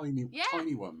 the tiny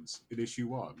ones in issue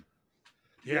 1.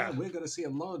 Yeah, we're going to see a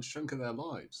large chunk of their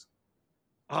lives.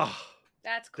 Oh,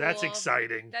 that's cool. That's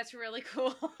exciting. That's really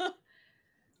cool.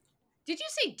 Did you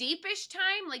say deepish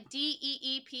time? Like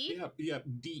DEEP? Yeah,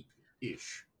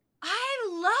 deep-ish. I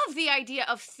love the idea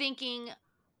of thinking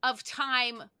of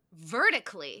time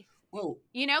vertically. Well,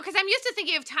 because I'm used to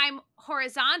thinking of time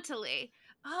horizontally.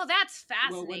 Oh, that's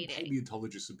fascinating. Well, when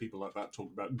paleontologists and people like that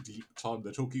talk about deep time,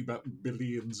 they're talking about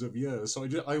billions of years. So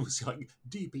I was like,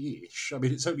 deep-ish. I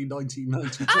mean, it's only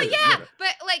 1992. Oh, yeah.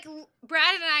 But, like,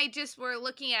 Brad and I just were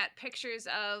looking at pictures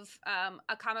of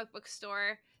a comic book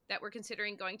store that we're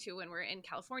considering going to when we're in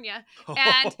California.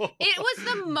 And it was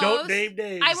the most... Don't name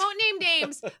names. I won't name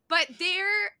names. But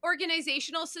their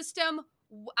organizational system...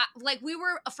 Like, we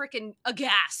were freaking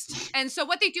aghast. And so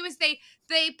what they do is they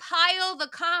pile the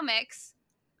comics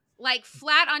like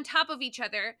flat on top of each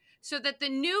other so that the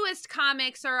newest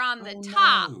comics are on the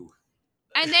top. No.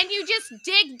 And then you just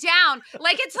dig down.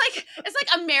 Like it's like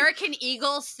American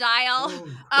Eagle style of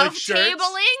like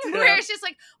tabling where it's just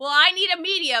like, well, I need a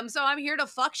medium, so I'm here to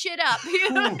fuck shit up.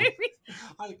 You know what I mean?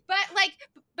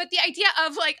 But the idea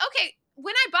of like, okay,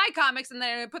 when I buy comics and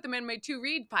then I put them in my to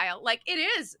read pile, like it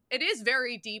is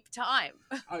very deep time.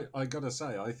 I gotta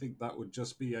say, I think that would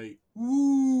just be a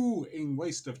woo-ing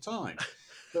waste of time.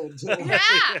 But,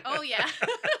 oh yeah.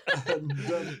 And,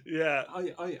 yeah.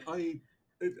 I'm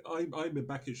a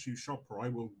back issue shopper. I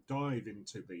will dive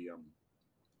into the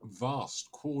vast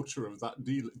quarter of that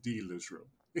dealer's room.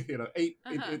 8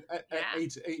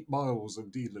 miles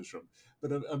of dealer's room,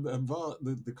 but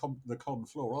the con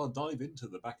floor. I'll dive into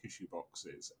the back issue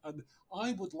boxes, and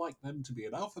I would like them to be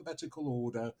in alphabetical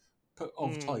order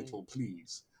of title,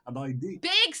 please.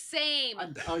 Big same.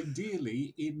 And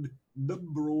ideally in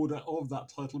number order of that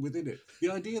title within it. The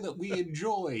idea that we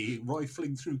enjoy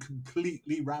rifling through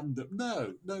completely random.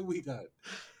 No, we don't.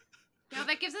 No,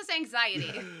 that gives us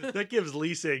anxiety. That gives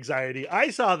Lisa anxiety. I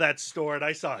saw that store and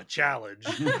I saw a challenge.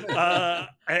 And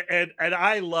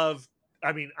I love,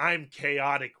 I mean, I'm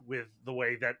chaotic with the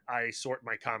way that I sort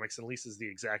my comics, and Lisa's the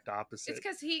exact opposite. It's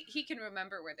because he can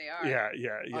remember where they are. Yeah.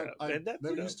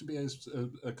 There used to be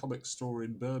a comic store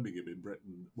in Birmingham in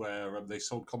Britain where they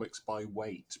sold comics by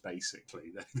weight,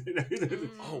 basically.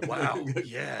 Oh, wow.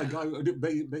 Yeah. A guy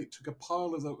took a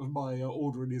pile of my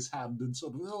order in his hand and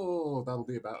sort of, that'll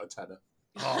be about a tenner.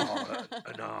 Oh,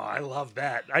 no, I love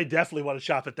that. I definitely want to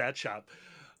shop at that shop.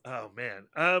 Oh,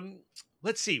 man.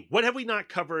 Let's see. What have we not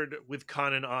covered with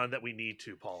Con and On that we need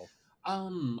to, Paul?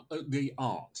 The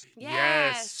art.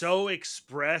 Yes. So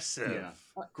expressive.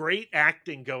 Yeah. Great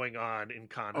acting going on in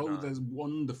Con and On. There's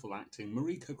wonderful acting.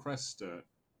 Marika Cresta,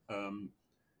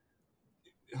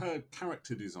 her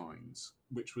character designs,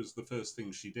 which was the first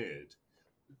thing she did,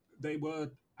 they were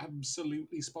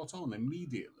absolutely spot on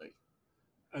immediately.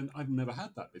 And I've never had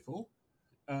that before.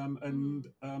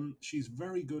 She's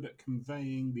very good at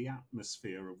conveying the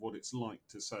atmosphere of what it's like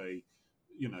to say,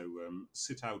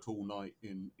 sit out all night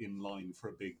in line for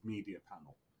a big media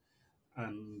panel.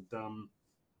 And,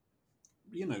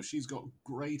 she's got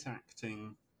great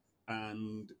acting,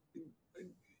 and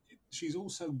she's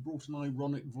also brought an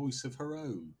ironic voice of her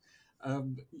own.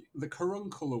 The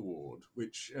Caruncle Award,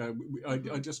 which I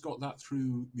just got that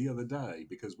through the other day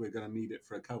because we're going to need it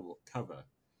for a cover.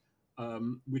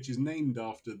 Which is named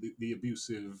after the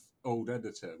abusive old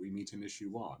editor we meet in issue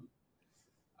 1.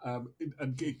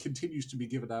 And it continues to be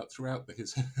given out throughout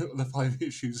the 5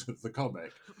 issues of the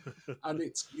comic. And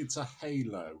it's a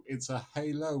halo. It's a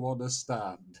halo on a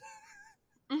stand.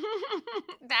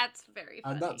 That's very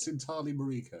funny. And that's entirely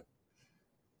Marika.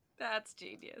 That's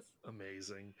genius.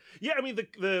 Amazing. Yeah, I mean,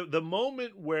 the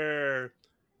moment where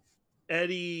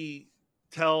Eddie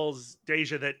tells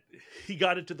Deja that he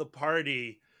got into the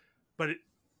party, but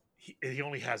he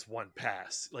only has one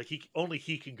pass. Like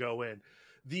he can go in.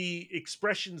 The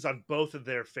expressions on both of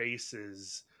their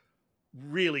faces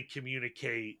really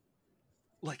communicate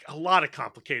like a lot of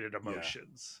complicated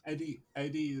emotions. Yeah.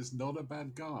 Eddie is not a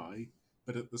bad guy,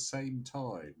 but at the same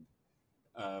time,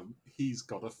 he's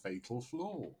got a fatal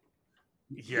flaw.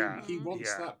 Yeah, he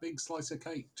wants that big slice of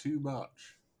cake too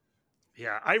much.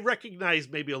 Yeah, I recognize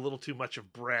maybe a little too much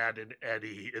of Brad and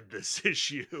Eddie in this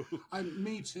issue.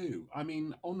 Me too. I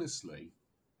mean, honestly,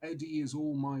 Eddie is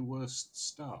all my worst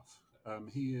stuff.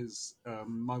 He is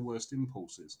my worst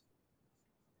impulses.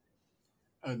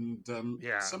 And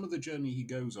some of the journey he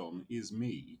goes on is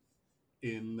me,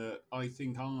 in that I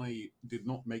think I did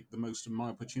not make the most of my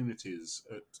opportunities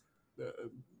at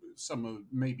some of,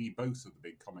 maybe both of the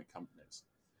big comic companies.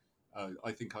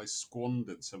 I think I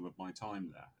squandered some of my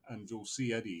time there, and you'll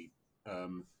see Eddie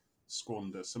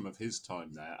squander some of his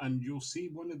time there, and you'll see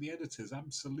one of the editors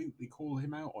absolutely call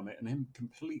him out on it and him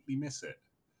completely miss it.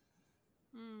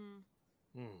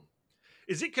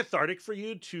 Is it cathartic for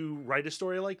you to write a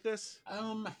story like this?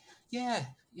 Yeah,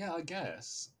 I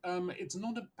guess. It's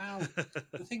not about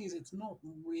the thing is, it's not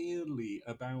really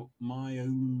about my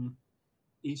own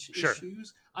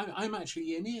issues. I'm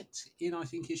actually in it in I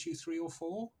think issue 3 or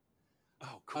 4.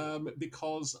 Oh, cool.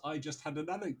 Because I just had an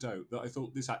anecdote that I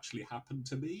thought this actually happened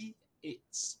to me.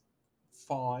 It's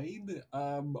fine.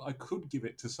 I could give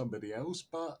it to somebody else,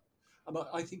 but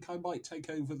I think I might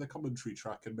take over the commentary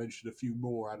track and mention a few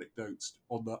more anecdotes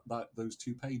on those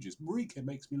 2 pages. Marika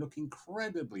makes me look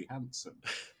incredibly handsome.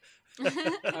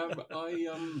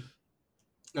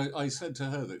 I said to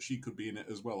her that she could be in it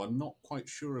as well. I'm not quite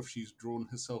sure if she's drawn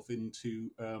herself into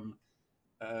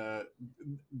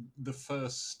the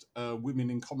first Women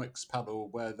in Comics panel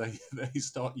where they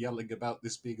start yelling about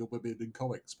this being a Women in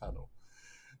Comics panel.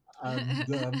 And,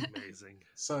 amazing.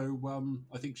 So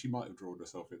I think she might have drawn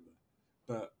herself in there.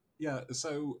 But yeah,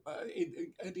 so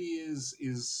Eddie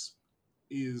is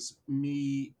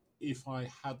me if I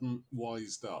hadn't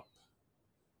wised up.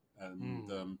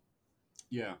 And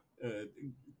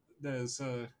there's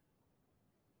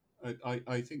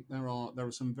I think there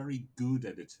are some very good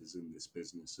editors in this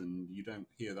business, and you don't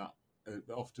hear that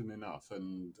often enough.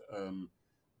 And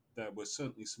there were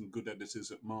certainly some good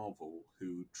editors at Marvel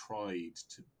who tried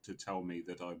to tell me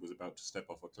that I was about to step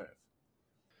off a cliff.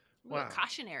 Wow. A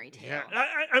cautionary tale.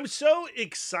 Yeah, I'm so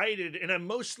excited, and I'm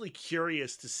mostly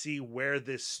curious to see where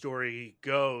this story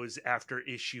goes after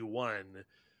issue 1.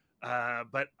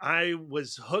 But I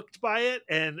was hooked by it,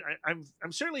 and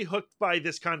I'm certainly hooked by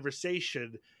this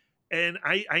conversation. And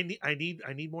I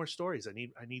need more stories.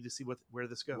 I need to see where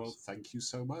this goes. Well, thank you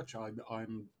so much.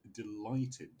 I'm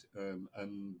delighted,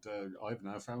 and I've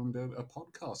now found a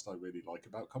podcast I really like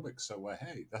about comics. So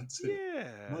hey, that's a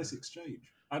nice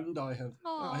exchange. And I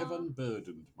have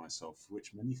unburdened myself,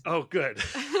 which many things. Oh, good.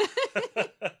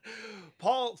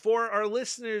 Paul, for our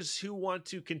listeners who want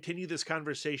to continue this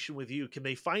conversation with you, can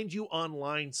they find you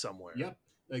online somewhere? Yep,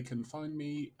 they can find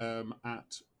me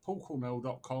at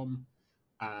paulcornell.com.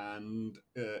 And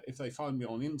if they find me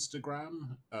on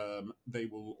Instagram, they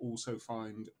will also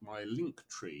find my link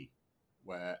tree,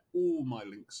 where all my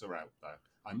links are out there.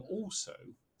 I'm also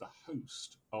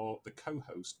the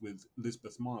co-host with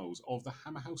Lisbeth Miles of the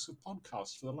Hammer House of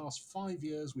Podcasts. For the last 5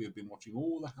 years, we have been watching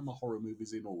all the Hammer horror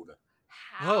movies in order.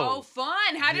 How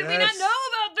fun! How did we not know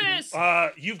about this?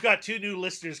 You've got 2 new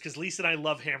listeners because Lisa and I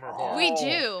love Hammer horror. We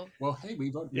do. Well, hey,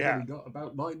 we've only got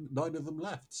about nine of them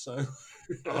left, so.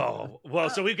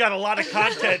 So we've got a lot of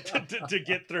content to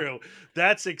get through.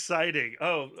 That's exciting.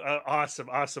 Awesome.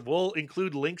 We'll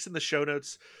include links in the show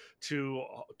notes to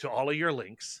all of your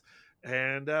links.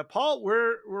 And Paul,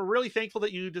 we're really thankful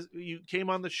that you came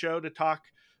on the show to talk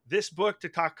this book, to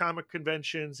talk comic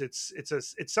conventions. It's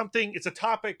a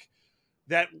topic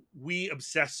that we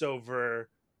obsess over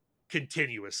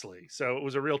continuously. So it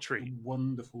was a real treat.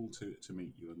 Wonderful to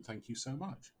meet you, and thank you so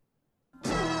much.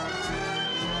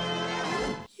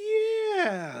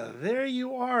 Yeah, there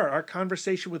you are. Our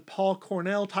conversation with Paul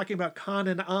Cornell talking about Con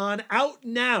and On, out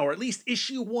now, or at least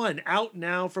issue 1 out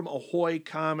now from Ahoy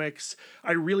Comics.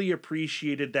 I really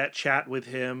appreciated that chat with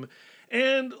him.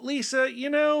 And Lisa,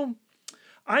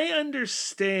 I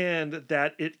understand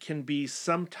that it can be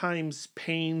sometimes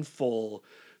painful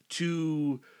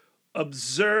to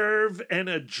observe and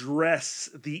address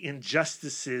the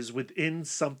injustices within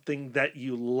something that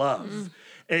you love.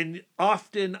 And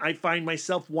often I find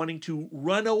myself wanting to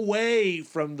run away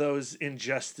from those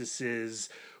injustices.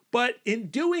 But in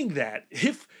doing that,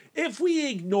 if we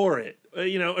ignore it,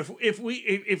 if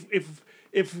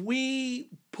we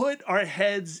put our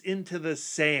heads into the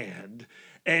sand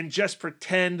and just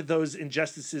pretend those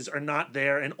injustices are not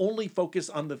there and only focus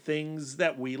on the things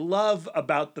that we love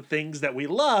about the things that we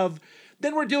love,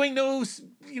 then we're doing no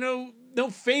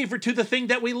favor to the thing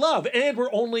that we love. And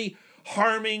we're only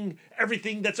harming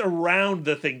everything that's around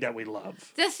the thing that we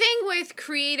love. The thing with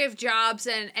creative jobs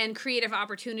and creative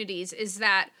opportunities is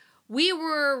that we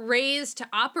were raised to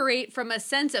operate from a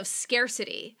sense of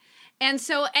scarcity. And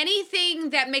so anything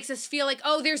that makes us feel like,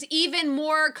 oh, there's even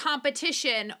more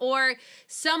competition, or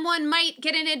someone might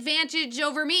get an advantage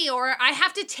over me, or I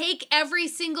have to take every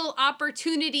single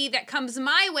opportunity that comes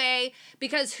my way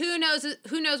because who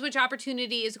knows which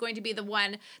opportunity is going to be the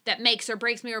one that makes or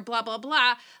breaks me, or blah, blah,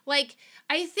 blah. Like,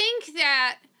 I think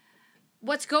that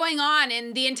what's going on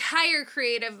in the entire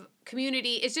creative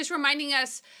community is just reminding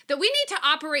us that we need to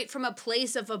operate from a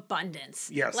place of abundance.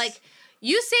 Yes. Like,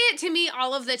 you say it to me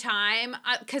all of the time,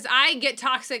 because I get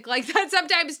toxic like that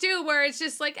sometimes too, where it's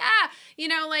just like,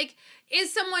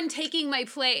 is someone taking my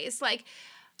place? Like,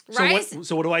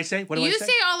 so what do I say? You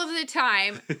say all of the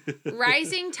time,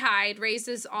 rising tide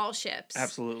raises all ships.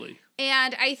 Absolutely.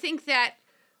 And I think that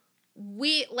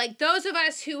we, like those of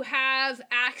us who have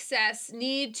access,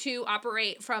 need to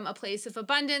operate from a place of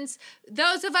abundance.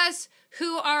 Those of us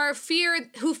who operate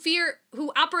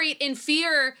in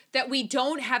fear that we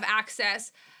don't have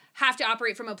access have to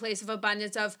operate from a place of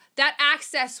abundance, of that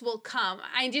access will come.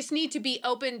 I just need to be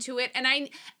open to it. And I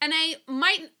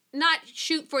might not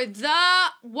shoot for the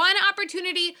one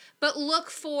opportunity, but look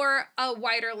for a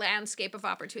wider landscape of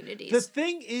opportunities. The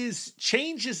thing is,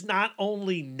 change is not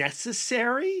only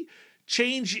necessary,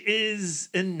 change is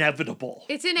inevitable.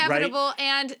 It's inevitable. Right?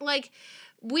 And like,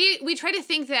 we try to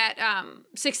think that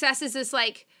success is this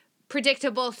like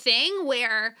predictable thing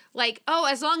where like, oh,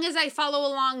 as long as I follow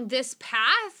along this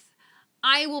path,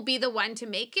 I will be the one to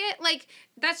make it. Like,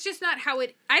 that's just not how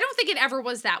I don't think it ever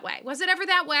was that way. Was it ever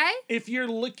that way?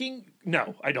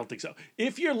 No, I don't think so.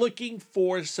 If you're looking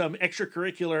for some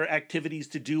extracurricular activities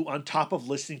to do on top of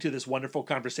listening to this wonderful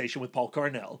conversation with Paul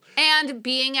Cornell. And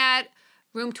being at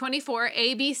Room 24,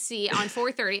 ABC on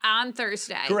 4:30 on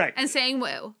Thursday. Correct. And saying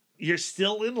woo. You're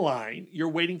still in line. You're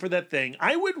waiting for that thing.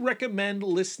 I would recommend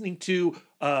listening to,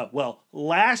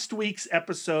 last week's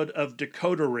episode of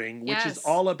Decoder Ring, which is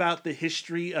all about the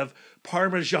history of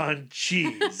Parmesan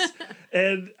cheese.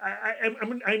 And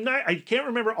I can't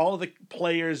remember all of the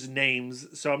players'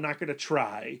 names, so I'm not going to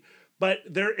try. But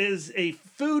there is a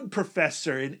food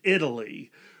professor in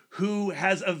Italy who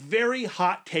has a very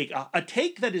hot take, a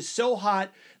take that is so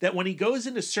hot that when he goes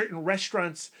into certain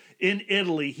restaurants in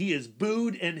Italy, he is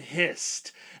booed and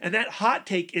hissed. And that hot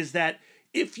take is that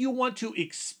if you want to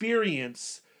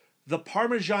experience the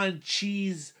Parmesan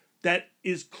cheese that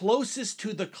is closest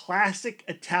to the classic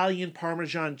Italian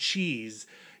Parmesan cheese,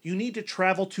 you need to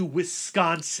travel to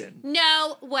Wisconsin.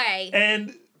 No way.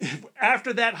 And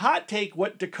after that hot take,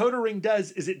 what Dakota Ring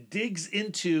does is it digs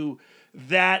into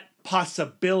that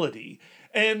possibility.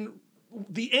 And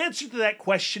the answer to that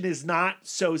question is not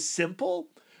so simple.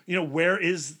 You know, where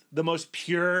is the most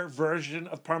pure version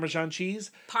of Parmesan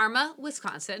cheese? Parma,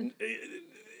 Wisconsin.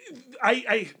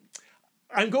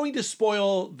 I'm going to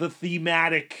spoil the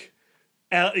thematic,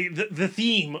 the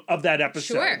theme of that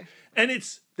episode. Sure. And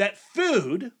it's that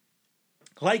food,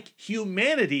 like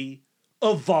humanity,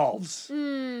 evolves.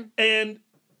 And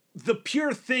the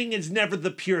pure thing is never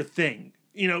the pure thing.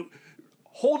 You know,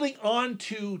 holding on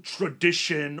to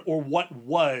tradition or what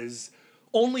was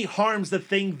only harms the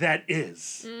thing that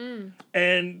is.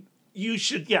 And you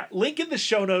should, link in the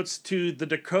show notes to the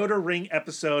Dakota Ring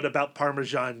episode about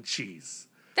Parmesan cheese.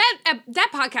 That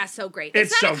podcast's so great.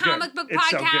 It's not a comic book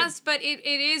podcast, but it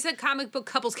is a comic book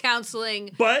couples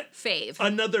counseling fave.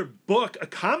 Another book, a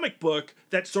comic book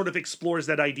that sort of explores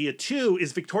that idea too,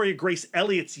 is Victoria Grace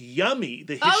Elliott's Yummy,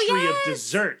 The History of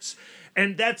Desserts.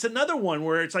 And that's another one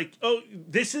where it's like, oh,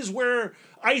 this is where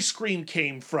ice cream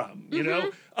came from, you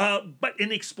know? But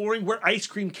in exploring where ice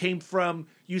cream came from,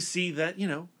 you see that, you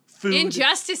know, food.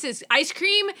 Injustices. Ice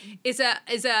cream is a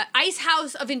ice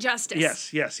house of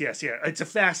injustice. Yes. It's a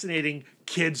fascinating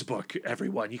kids book,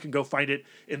 everyone. You can go find it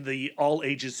in the all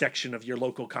ages section of your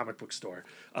local comic book store.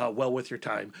 Well worth your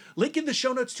time. Link in the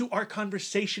show notes to our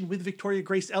conversation with Victoria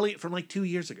Grace Elliott from like 2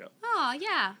 years ago. Oh,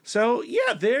 yeah. So,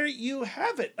 there you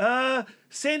have it.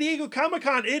 San Diego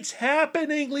Comic-Con, it's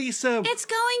happening, Lisa. It's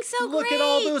going so great. Look at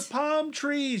all those palm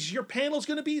trees. Your panel's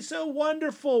going to be so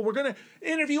wonderful. We're going to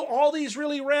interview all these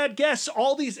really rad guests.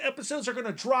 All these episodes are going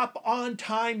to drop on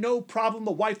time. No problem.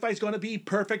 The Wi-Fi is going to be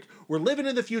perfect. We're living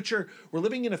in the future. We're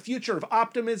living in a future of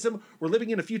optimism. We're living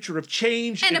in a future of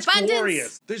change. And it's abundance.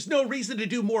 Glorious. There's no reason to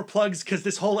do more plugs because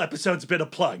this whole episode's been a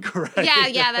plug,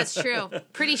 right? Yeah, that's true.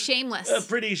 Pretty shameless.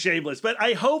 Pretty shameless. But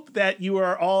I hope that you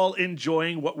are all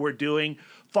enjoying what we're doing.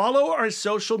 Follow our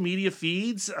social media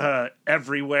feeds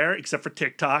everywhere except for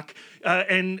TikTok.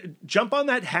 And jump on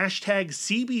that hashtag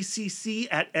CBCC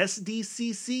at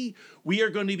SDCC. We are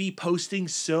going to be posting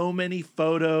so many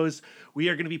photos. We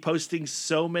are going to be posting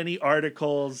so many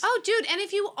articles. Oh, dude, and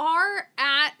if you are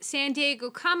at San Diego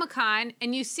Comic-Con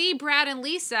and you see Brad and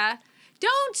Lisa,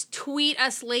 don't tweet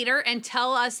us later and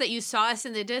tell us that you saw us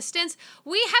in the distance.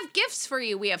 We have gifts for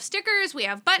you. We have stickers, we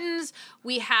have buttons,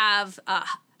 we have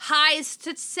highs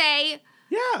to say.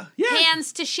 Yeah.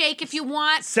 Hands to shake if you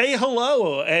want. Say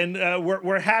hello, and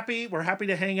we're happy. We're happy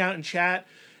to hang out and chat.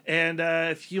 And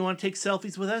if you want to take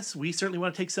selfies with us, we certainly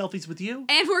want to take selfies with you.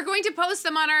 And we're going to post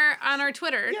them on our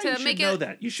Twitter to make it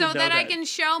that. You should know that I can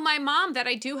show my mom that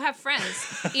I do have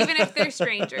friends, even if they're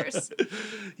strangers.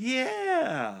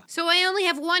 Yeah. So I only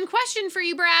have one question for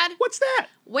you, Brad. What's that?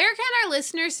 Where can our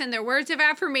listeners send their words of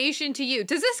affirmation to you?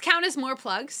 Does this count as more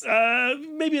plugs?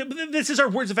 Maybe this is our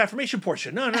words of affirmation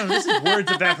portion. No, this is words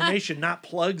of affirmation, not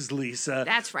plugs, Lisa.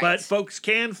 That's right. But folks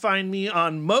can find me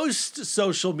on most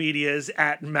social medias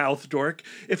at MouthDork.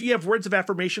 If you have words of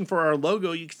affirmation for our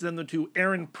logo, you can send them to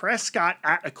Aaron Prescott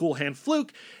at A Cool Hand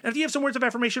Fluke. And if you have some words of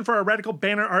affirmation for our radical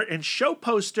banner art and show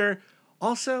poster,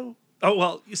 also... Oh,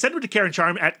 well, you send them to Karen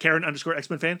Charm at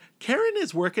Karen_X-Men fan. Karen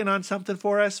is working on something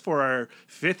for us for our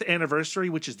 5th anniversary,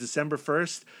 which is December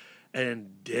 1st.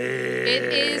 And damn. It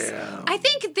is. I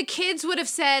think the kids would have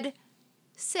said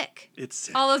sick. It's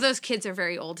sick. All of those kids are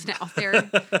very old now. They're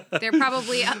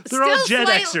probably they're still all Gen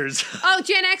Xers. Oh,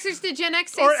 Gen Xers. Did Gen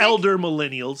X say or sick? elder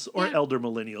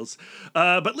millennials.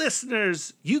 But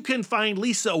listeners, you can find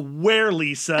Lisa where,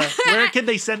 Lisa? Where can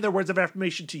they send their words of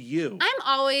affirmation to you? I'm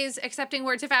always accepting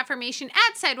words of affirmation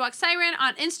at Sidewalk Siren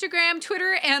on Instagram,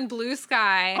 Twitter, and Blue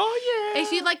Sky. Oh, yeah.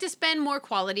 If you'd like to spend more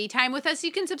quality time with us,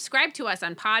 you can subscribe to us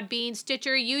on Podbean,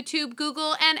 Stitcher, YouTube,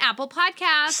 Google, and Apple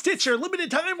Podcasts. Stitcher, limited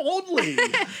time only.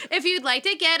 If you'd like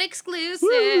to get exclusive,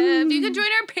 Woo. you can join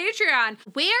our Patreon,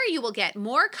 where you will get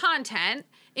more content,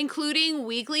 including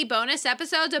weekly bonus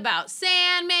episodes about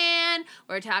Sandman.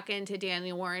 We're talking to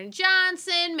Daniel Warren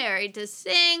Johnson, Married to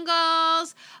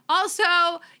Singles.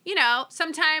 Also, you know,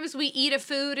 sometimes we eat a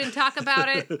food and talk about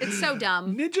it. It's so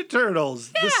dumb. Ninja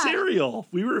Turtles, the cereal.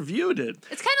 We reviewed it.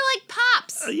 It's kind of like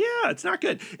Pops. Yeah, it's not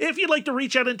good. If you'd like to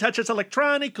reach out and touch us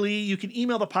electronically, you can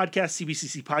email the podcast,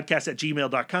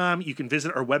 cbccpodcast@gmail.com. You can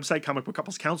visit our website,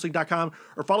 comicbookcouplescounseling.com,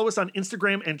 or follow us on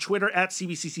Instagram and Twitter at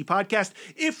cbccpodcast.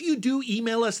 If you do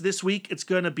email us this week, it's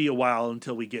going to be a while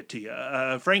until we get to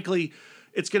you. Frankly,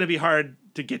 it's going to be hard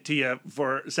to get to you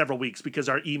for several weeks because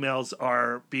our emails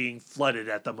are being flooded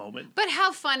at the moment. But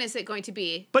how fun is it going to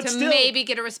be But to still- maybe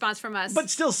get a response from us? But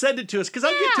still send it to us because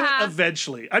I'll get to Yeah. it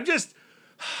eventually.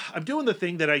 I'm doing the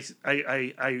thing that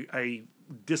I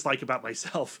dislike about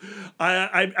myself.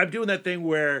 I'm doing that thing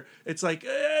where it's like,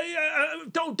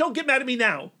 don't get mad at me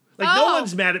now. Like no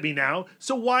one's mad at me now.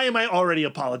 So why am I already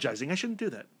apologizing? I shouldn't do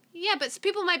that. Yeah, but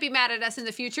people might be mad at us in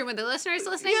the future when the listener's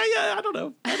listening. Yeah, I don't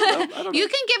know. I don't know. You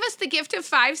can give us the gift of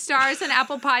 5 stars on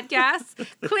Apple Podcasts.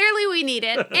 Clearly, we need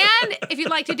it. And if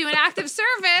you'd like to do an active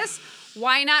service,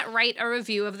 why not write a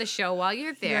review of the show while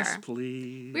you're there? Yes,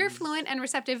 please. We're fluent and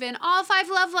receptive in all 5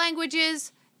 love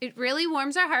languages. It really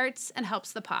warms our hearts and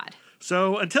helps the pod.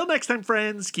 So until next time,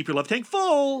 friends, keep your love tank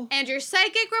full. And your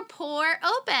psychic rapport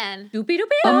open. Doopy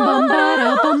doopy. Bum bum ba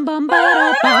da bum bum ba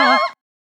da ba.